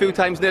slipped up a few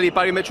times, nearly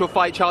Barry Mitchell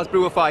fight, Charles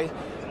Brewer fight.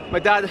 My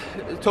dad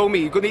told me,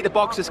 you're going to need to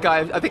box this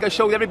guy. I think I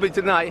showed everybody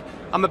tonight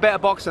I'm a better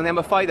boxer than I'm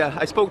a fighter.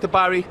 I spoke to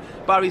Barry.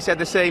 Barry said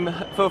the same.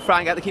 For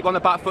Frank, I had to keep on the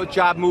back foot,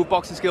 jab, move,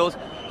 boxing skills.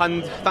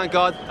 And thank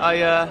God,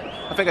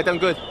 I think I've done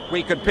good.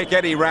 We could pick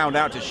any round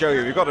out to show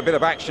you. We've got a bit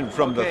of action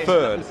from the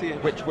third,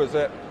 which was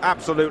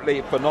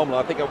absolutely phenomenal.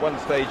 I think at one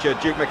stage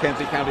Duke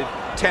McKenzie counted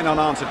 10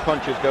 unanswered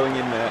punches going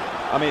in there.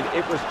 I mean,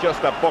 it was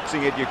just a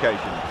boxing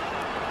education.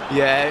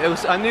 Yeah, it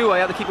was. I knew I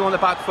had to keep him on the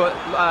back foot,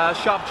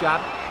 sharp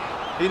jab.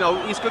 You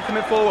know, he's good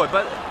coming forward,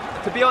 but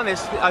to be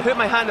honest, I hurt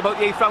my hand about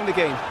the 8th round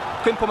again.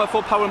 Couldn't put my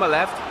full power on my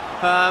left.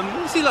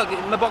 See, look,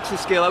 my boxing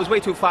skill, I was way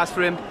too fast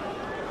for him.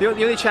 The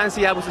only chance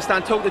he had was to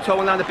stand toe-to-toe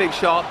and land a big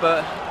shot,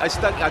 but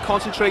I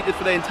concentrated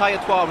for the entire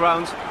 12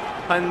 rounds,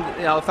 and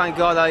you know, thank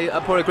God I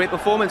put a great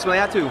performance when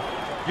I had to.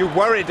 You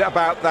worried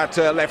about that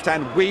left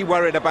hand. We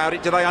worried about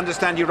it. Did I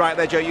understand you right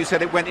there, Joe? You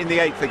said it went in the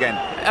 8th again.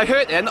 I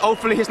hurt it, and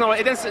hopefully it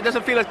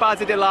doesn't feel as bad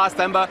as it did last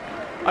time, but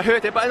I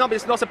hurt it. But no,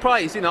 it's not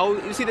surprised, you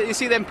know. You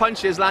see them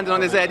punches landing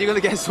on his head, you're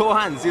going to get sore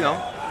hands, you know.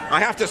 I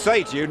have to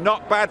say to you,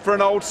 not bad for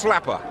an old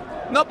slapper.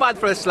 Not bad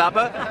for a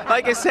slapper.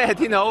 Like I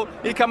said, you know,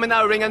 he come in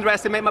that ring and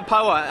underestimate my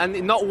power,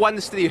 and not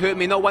once did he hurt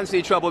me, not once did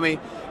he trouble me.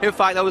 In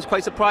fact, I was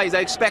quite surprised.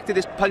 I expected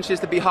his punches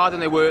to be harder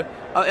than they were.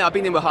 I've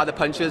been in with harder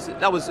punches.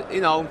 That was,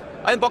 you know,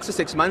 I didn't box for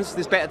 6 months.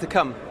 There's better to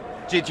come.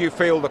 Did you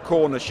feel the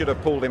corner should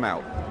have pulled him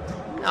out?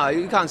 No,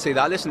 you can't say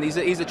that. Listen, he's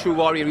a true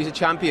warrior. He's a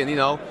champion. You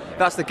know,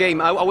 that's the game.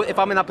 If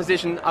I'm in that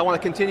position, I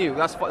want to continue.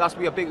 That's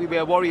we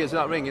are warriors in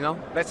that ring. You know.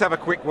 Let's have a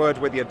quick word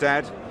with your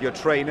dad, your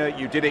trainer.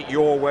 You did it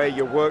your way.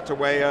 You worked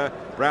away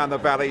around the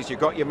valleys. You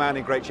got your man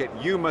in great shape.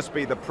 You must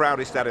be the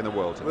proudest dad in the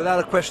world.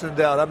 Without a question of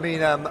doubt. I mean,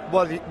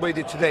 what he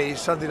did today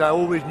is something I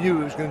always knew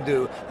he was going to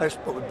do. I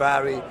spoke with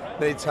Barry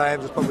many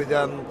times. I spoke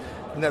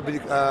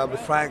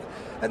with Frank.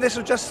 And this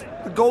was just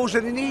the goals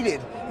that he needed.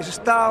 It's a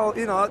style,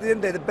 you know, at the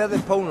end of the day, the better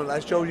opponent,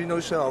 as Joe, you know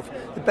yourself,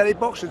 the better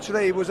boxer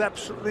today was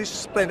absolutely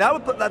splendid. I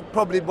would put that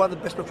probably one of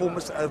the best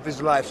performances of his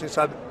life since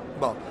I've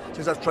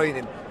trained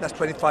him. That's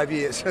 25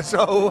 years.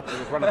 So it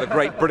was one of the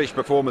great British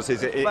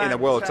performances in a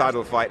world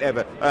title fight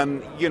ever.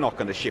 You're not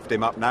going to shift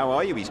him up now,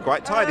 are you? He's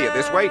quite tidy at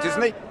this weight,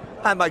 isn't he?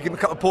 I might give him a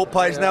couple of pork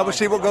pies now. We'll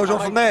see what goes on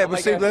from there.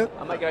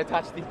 I might go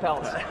attach these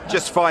belts.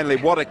 Just finally,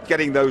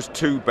 getting those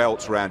 2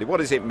 belts round? What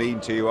does it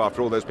mean to you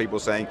after all those people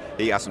saying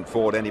he hasn't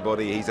fought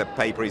anybody, he's a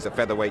paper, he's a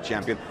featherweight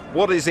champion?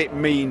 What does it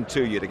mean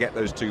to you to get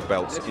those 2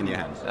 belts in your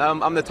hands?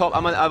 I'm the top.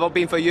 I've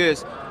been for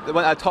years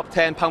a top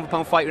 10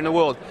 pound-for-pound fighter in the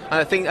world, and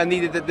I think I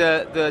needed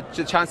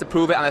the chance to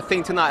prove it. And I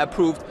think tonight I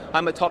proved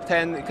I'm a top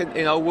 10,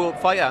 you know, world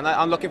fighter, and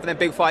I'm looking for them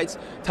big fights.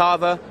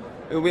 Tava.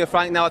 We're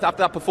Frank now.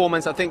 After that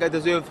performance, I think I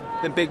deserve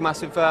the big,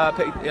 massive,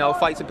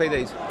 fights and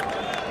paydays.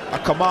 A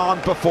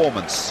command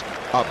performance,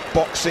 a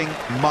boxing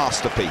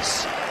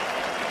masterpiece.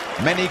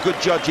 Many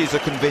good judges are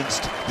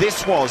convinced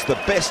this was the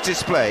best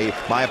display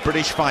by a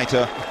British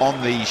fighter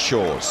on these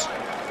shores.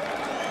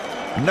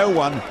 No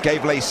one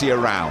gave Lacy a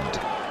round.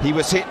 He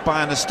was hit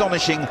by an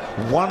astonishing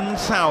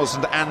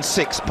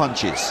 1,006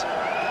 punches.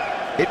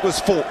 It was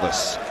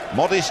faultless.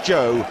 Modest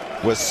Joe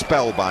was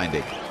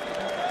spellbinding.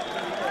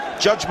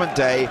 Judgment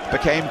Day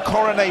became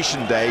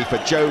Coronation Day for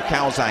Joe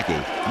Calzaghe,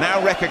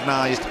 now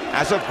recognised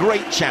as a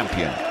great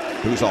champion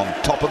who's on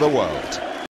top of the world.